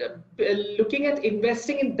looking at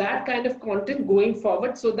investing in that kind of content going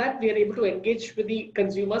forward, so that we are able to engage with the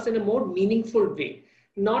consumers in a more meaningful way.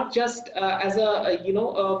 Not just as a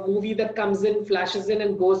movie that comes in, flashes in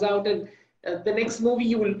and goes out, and the next movie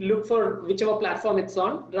you will look for whichever platform it's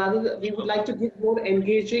on. Rather, we would like to give more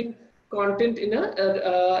engaging content in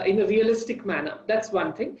a realistic manner. That's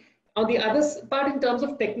one thing. On the other part, in terms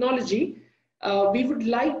of technology, we would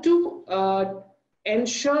like to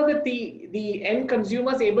ensure that the end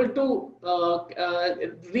consumer is able to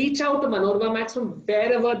reach out to Manorama Max from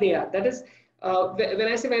wherever they are. That is, when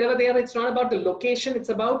I say wherever they are, it's not about the location. It's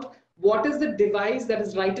about what is the device that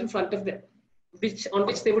is right in front of them, on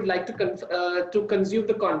which they would like to consume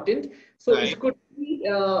the content. So right. It could be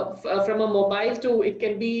from a mobile to, it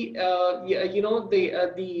can be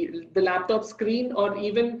the laptop screen, or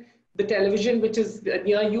even the television which is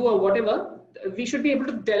near you, or whatever. We should be able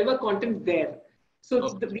to deliver content there.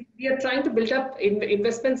 So we are trying to build up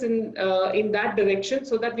investments in that direction,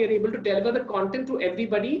 so that we are able to deliver the content to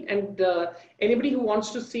everybody, and anybody who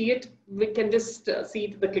wants to see it, we can just see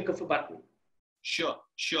it at the click of a button. Sure.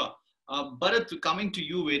 Bharat, coming to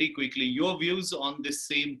you very quickly, your views on this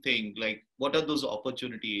same thing, like what are those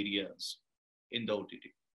opportunity areas in the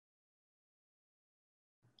OTT?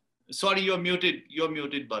 Sorry, you're muted,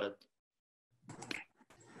 Bharat.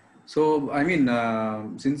 So, I mean,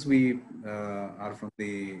 since we are from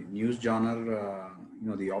the news genre,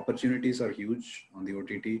 the opportunities are huge on the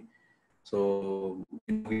OTT. So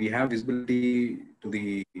we have visibility to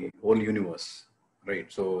the whole universe,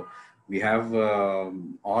 right? So we have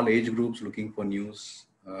all age groups looking for news,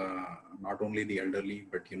 not only the elderly,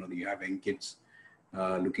 but, you have young kids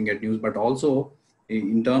looking at news, but also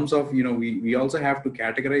in terms of, we also have to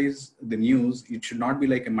categorize the news. It should not be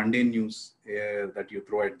like a mundane news that you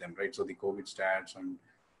throw at them, right? So the COVID stats and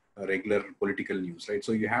regular political news, right?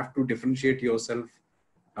 So you have to differentiate yourself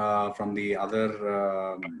from the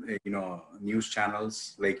other, news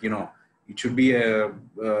channels. Like, it should be the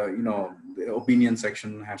opinion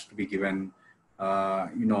section has to be given.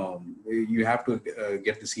 You have to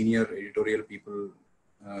get the senior editorial people,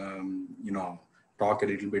 talk a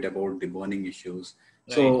little bit about the burning issues.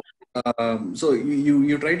 Right. So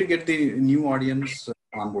you try to get the new audience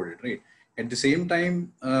onboarded, right? At the same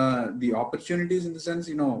time, the opportunities in the sense,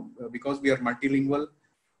 because we are multilingual,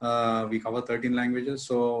 we cover 13 languages.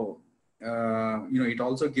 So, it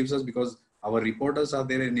also gives us, because our reporters are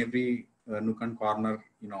there in every nook and corner,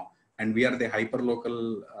 and we are the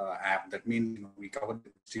hyper-local app. That means we cover the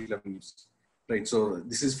district level news, right? So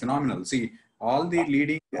this is phenomenal. See, all the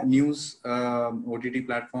leading news OTT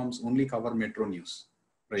platforms only cover metro news,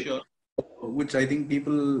 right? Sure. Which I think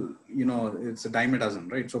people, it's a dime a dozen,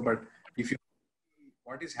 right? So, but if you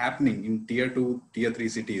what is happening in tier 2, tier 3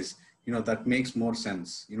 cities, that makes more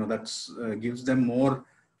sense. That's gives them more,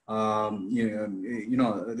 the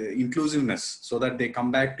inclusiveness, so that they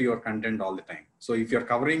come back to your content all the time. So if you're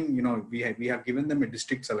covering, we have given them a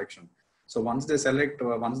district selection. So once they select,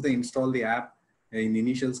 once they install the app, in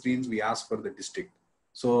initial screens, we ask for the district.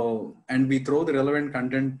 So, and we throw the relevant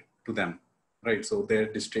content to them, right? So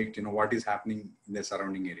their district, what is happening in their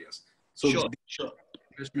surrounding areas. So sure.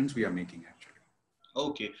 Investments we are making actually.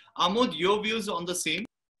 Okay. Amod, your views on the same?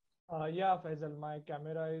 Yeah, Faisal, my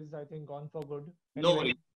camera is, I think, gone for good. No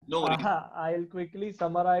worries. No worries. I'll quickly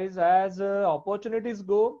summarize as opportunities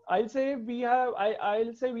go. I'll say we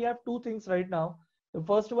have two things right now. The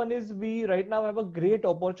first one is we right now have a great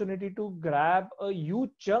opportunity to grab a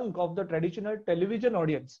huge chunk of the traditional television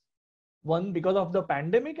audience. One, because of the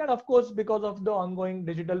pandemic, and of course, because of the ongoing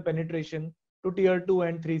digital penetration to tier 2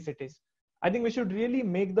 and 3 cities. I think we should really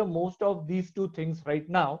make the most of these two things right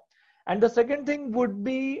now. And the second thing would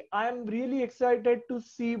be, I'm really excited to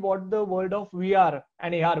see what the world of VR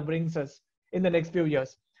and AR brings us in the next few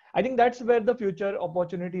years. I think that's where the future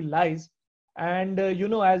opportunity lies. And,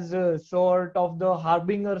 as sort of the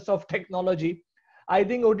harbingers of technology, I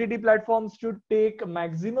think OTT platforms should take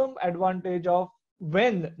maximum advantage of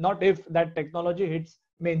when, not if, that technology hits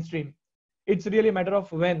mainstream. It's really a matter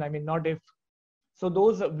of when, not if. So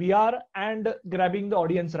those VR and grabbing the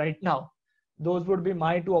audience right now, those would be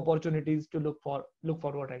my two opportunities to look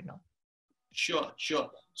forward right now. Sure.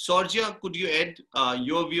 Sourjya, could you add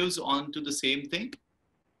your views on to the same thing?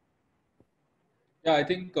 Yeah, I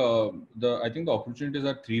think the opportunities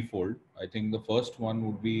are threefold. I think the first one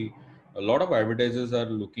would be a lot of advertisers are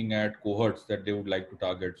looking at cohorts that they would like to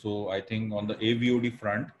target. So I think on the AVOD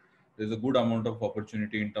front, there's a good amount of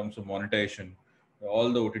opportunity in terms of monetization.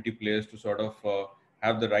 All the OTT players to sort of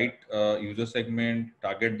have the right user segment,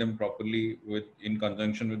 target them properly in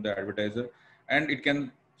conjunction with the advertiser, and it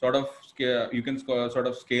can sort of scale. You can sort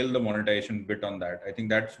of scale the monetization bit on that. I think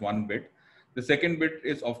that's one bit. The second bit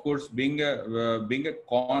is, of course, being a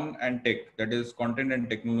con and tech, that is content and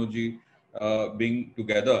technology being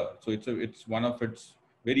together. So it's one of its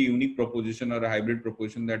very unique proposition, or a hybrid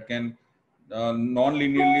proposition that can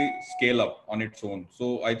non-linearly scale up on its own.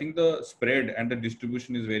 So I think the spread and the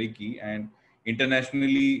distribution is very key. And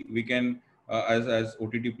internationally, we can, as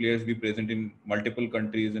OTT players, be present in multiple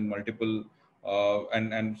countries and multiple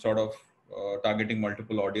and sort of targeting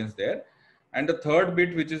multiple audience there. And the third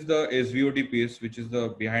bit, which is the SVOD piece, which is the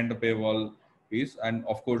behind the paywall piece. And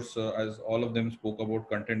of course, as all of them spoke about,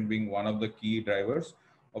 content being one of the key drivers.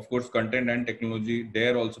 Of course, content and technology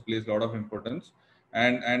there also plays a lot of importance.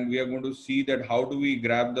 And we are going to see that how do we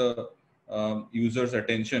grab the user's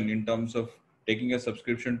attention in terms of taking a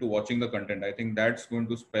subscription to watching the content. I think that's going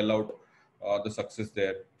to spell out the success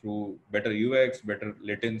there through better UX, better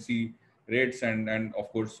latency rates, and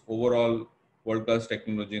of course, overall world-class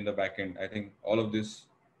technology in the back end. I think all of this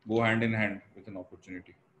go hand in hand with an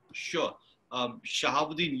opportunity. Sure.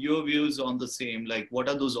 Shahabuddin, your views on the same, like what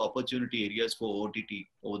are those opportunity areas for OTT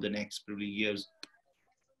over the next probably years?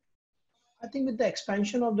 I think with the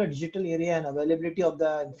expansion of the digital area and availability of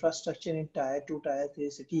the infrastructure in tier 2, tier 3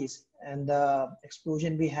 cities, and the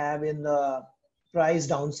explosion we have in the price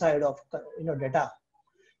downside of data,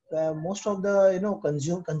 most of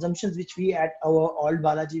the consumptions which we at our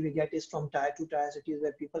AltBalaji we get is from tier 2, tier cities,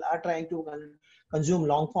 where people are trying to consume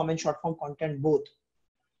long form and short form content both.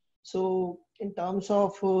 So in terms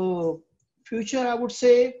of future, I would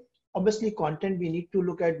say obviously content we need to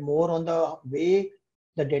look at more on the way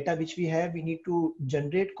the data which we have. We need to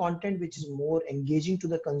generate content which is more engaging to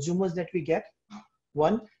the consumers that we get,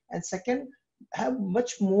 one. And second, have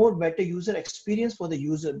much more better user experience for the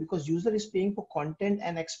user, because user is paying for content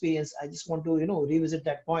and experience. I just want to revisit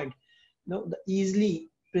that point. The easily,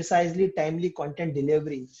 precisely, timely content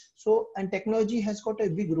delivery. So, and technology has got a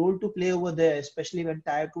big role to play over there, especially when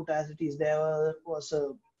tier 2, tier cities. There was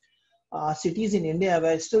cities in India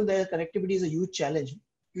where still their connectivity is a huge challenge.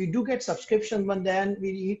 We do get subscriptions, but then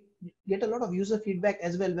we get a lot of user feedback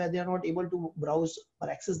as well, where they are not able to browse or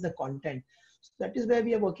access the content. So that is where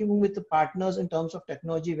we are working with the partners in terms of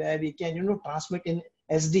technology, where we can transmit in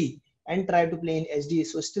SD and try to play in SD,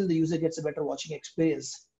 so still the user gets a better watching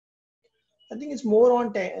experience. I think it's more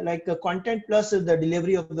on like content plus the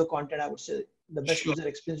delivery of the content. I would say the best user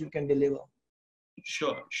experience you can deliver.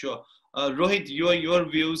 Sure, sure. Rohit, your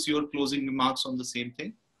views, your closing remarks on the same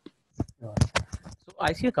thing. So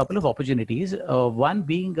I see a couple of opportunities. One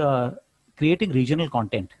being creating regional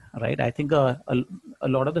content, right? I think a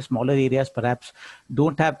lot of the smaller areas perhaps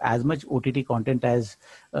don't have as much OTT content as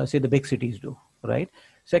say the big cities do, right?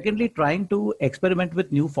 Secondly, trying to experiment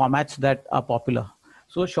with new formats that are popular.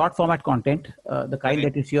 So short format content, the kind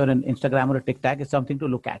that you see on an Instagram or a TikTok, is something to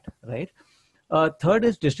look at, right? Third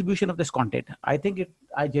is distribution of this content. I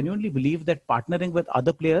genuinely believe that partnering with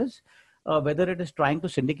other players, whether it is trying to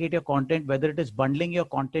syndicate your content, whether it is bundling your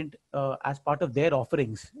content as part of their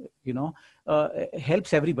offerings,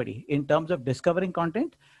 helps everybody in terms of discovering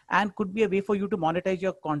content, and could be a way for you to monetize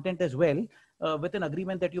your content as well with an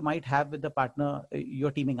agreement that you might have with the partner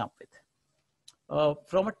you're teaming up with.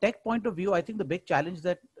 From a tech point of view, I think the big challenge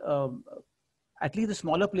that at least the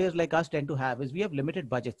smaller players like us tend to have is we have limited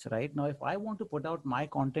budgets, right? Now, if I want to put out my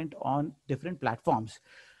content on different platforms,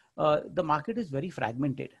 the market is very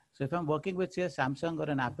fragmented. So if I'm working with, say, a Samsung or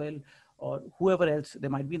an Apple or whoever else they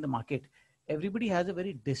might be in the market, everybody has a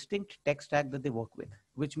very distinct tech stack that they work with,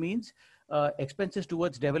 which means expenses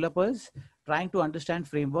towards developers, trying to understand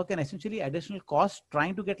framework, and essentially additional costs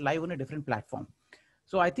trying to get live on a different platform.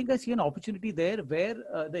 So I think I see an opportunity there where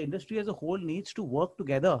the industry as a whole needs to work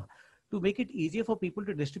together to make it easier for people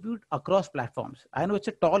to distribute across platforms. I know it's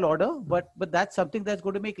a tall order, but that's something that's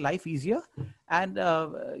going to make life easier. And,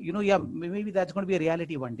 maybe that's going to be a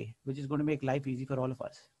reality one day, which is going to make life easy for all of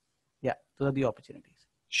us. Yeah, those are the opportunities.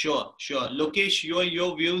 Sure, sure. Lokesh,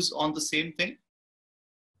 your views on the same thing?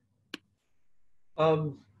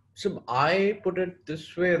 So I put it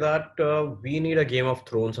this way that we need a Game of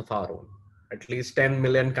Thrones of our own. At least 10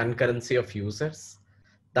 million concurrency of users.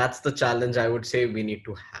 That's the challenge I would say we need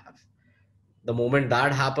to have. The moment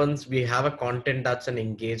that happens, we have a content that's an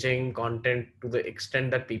engaging content to the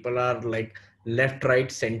extent that people are like left,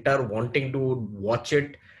 right, center wanting to watch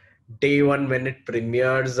it day one when it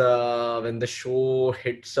premieres, when the show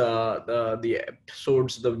hits the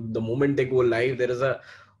episodes, the moment they go live, there is a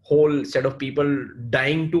whole set of people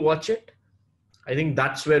dying to watch it. I think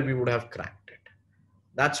that's where we would have cracked.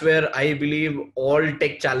 That's where I believe all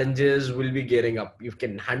tech challenges will be gearing up. You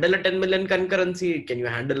can handle a 10 million concurrency. Can you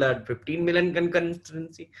handle a 15 million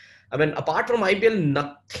concurrency? I mean, apart from IPL,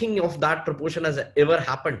 nothing of that proportion has ever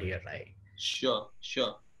happened here, right? Sure.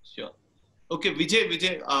 Okay,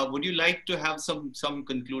 Vijay, would you like to have some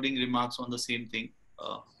concluding remarks on the same thing?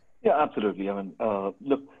 Yeah, absolutely. I mean,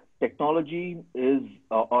 look, technology is,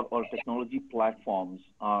 or technology platforms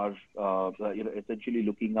are, essentially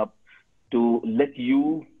looking up to let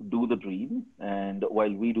you do the dream, and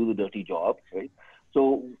while we do the dirty job, right?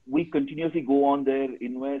 So we continuously go on there,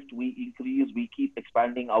 invest, we increase, we keep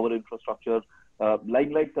expanding our infrastructure.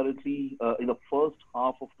 Limelight currently, in the first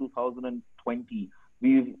half of 2020,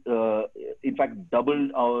 we've in fact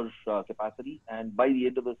doubled our capacity, and by the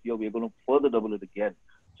end of this year, we're going to further double it again.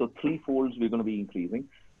 So threefolds we're going to be increasing.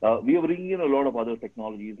 We are bringing in a lot of other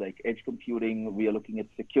technologies like edge computing. We are looking at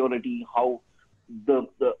security, how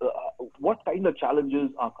what kind of challenges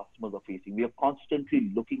our customers are facing. We are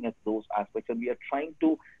constantly looking at those aspects, and we are trying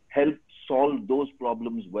to help solve those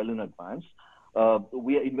problems well in advance.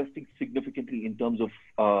 We are investing significantly in terms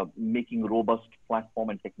of making robust platform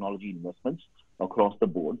and technology investments across the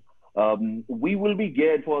board. We will be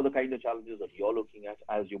geared for the kind of challenges that you're looking at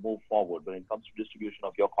as you move forward when it comes to distribution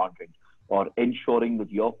of your content, or ensuring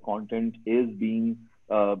that your content is being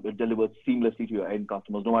delivered seamlessly to your end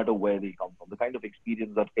customers, no matter where they come from, the kind of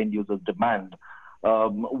experience that end users demand,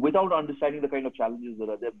 without understanding the kind of challenges that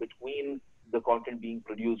are there between the content being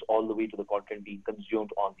produced all the way to the content being consumed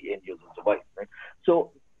on the end user's device, right?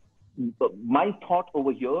 So my thought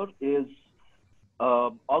over here is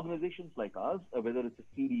organizations like us, whether it's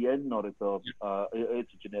a CDN or it's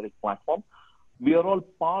a generic platform, we are all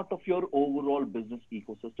part of your overall business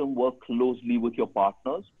ecosystem. Work closely with your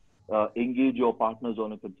partners. Engage your partners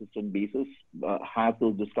on a consistent basis, have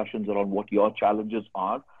those discussions around what your challenges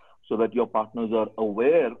are, so that your partners are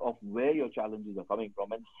aware of where your challenges are coming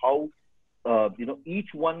from and how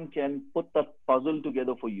each one can put that puzzle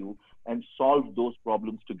together for you and solve those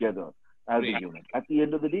problems together as a unit. At the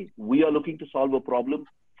end of the day, we are looking to solve a problem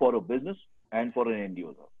for a business and for an end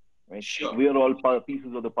user, right? Sure. We are all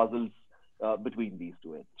pieces of the puzzles between these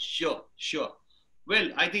two ends. Sure. Well,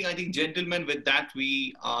 I think, gentlemen, with that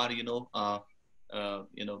we are, to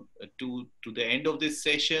the end of this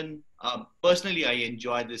session. Personally, I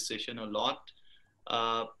enjoyed this session a lot.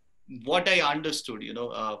 What I understood,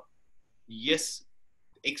 yes,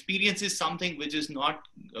 experience is something which is not,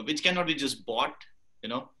 which cannot be just bought.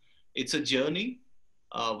 It's a journey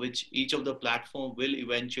which each of the platform will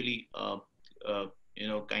eventually,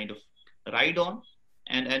 kind of ride on.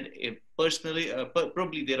 And personally,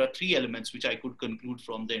 probably there are three elements which I could conclude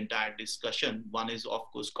from the entire discussion. One is, of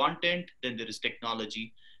course, content, then there is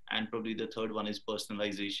technology, and probably the third one is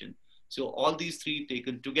personalization. So all these three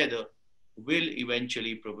taken together will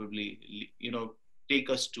eventually probably, take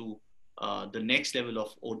us to the next level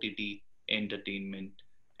of OTT entertainment.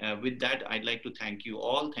 With that, I'd like to thank you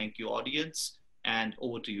all. Thank you, audience. And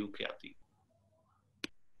over to you, Khyati.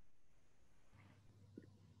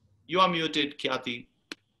 You are muted, Khyati.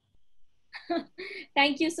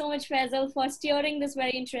 Thank you so much, Faisal, for steering this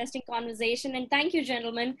very interesting conversation. And thank you,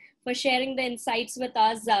 gentlemen, for sharing the insights with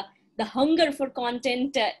us. The hunger for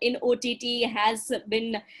content in OTT has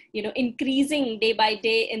been, increasing day by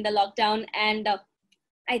day in the lockdown. And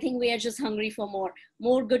I think we are just hungry for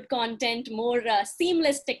more good content, more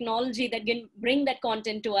seamless technology that can bring that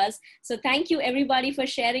content to us. So thank you everybody for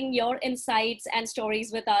sharing your insights and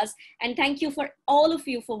stories with us. And thank you for all of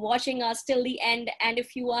you for watching us till the end. And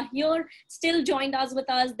if you are here, still joined us with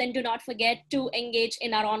us, then do not forget to engage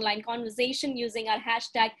in our online conversation using our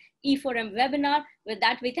hashtag E4M webinar. With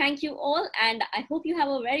that, we thank you all. And I hope you have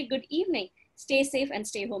a very good evening. Stay safe and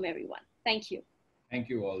stay home, everyone. Thank you. Thank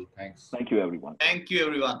you all. Thanks. Thank you, everyone. Thank you,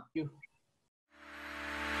 everyone. Thank you.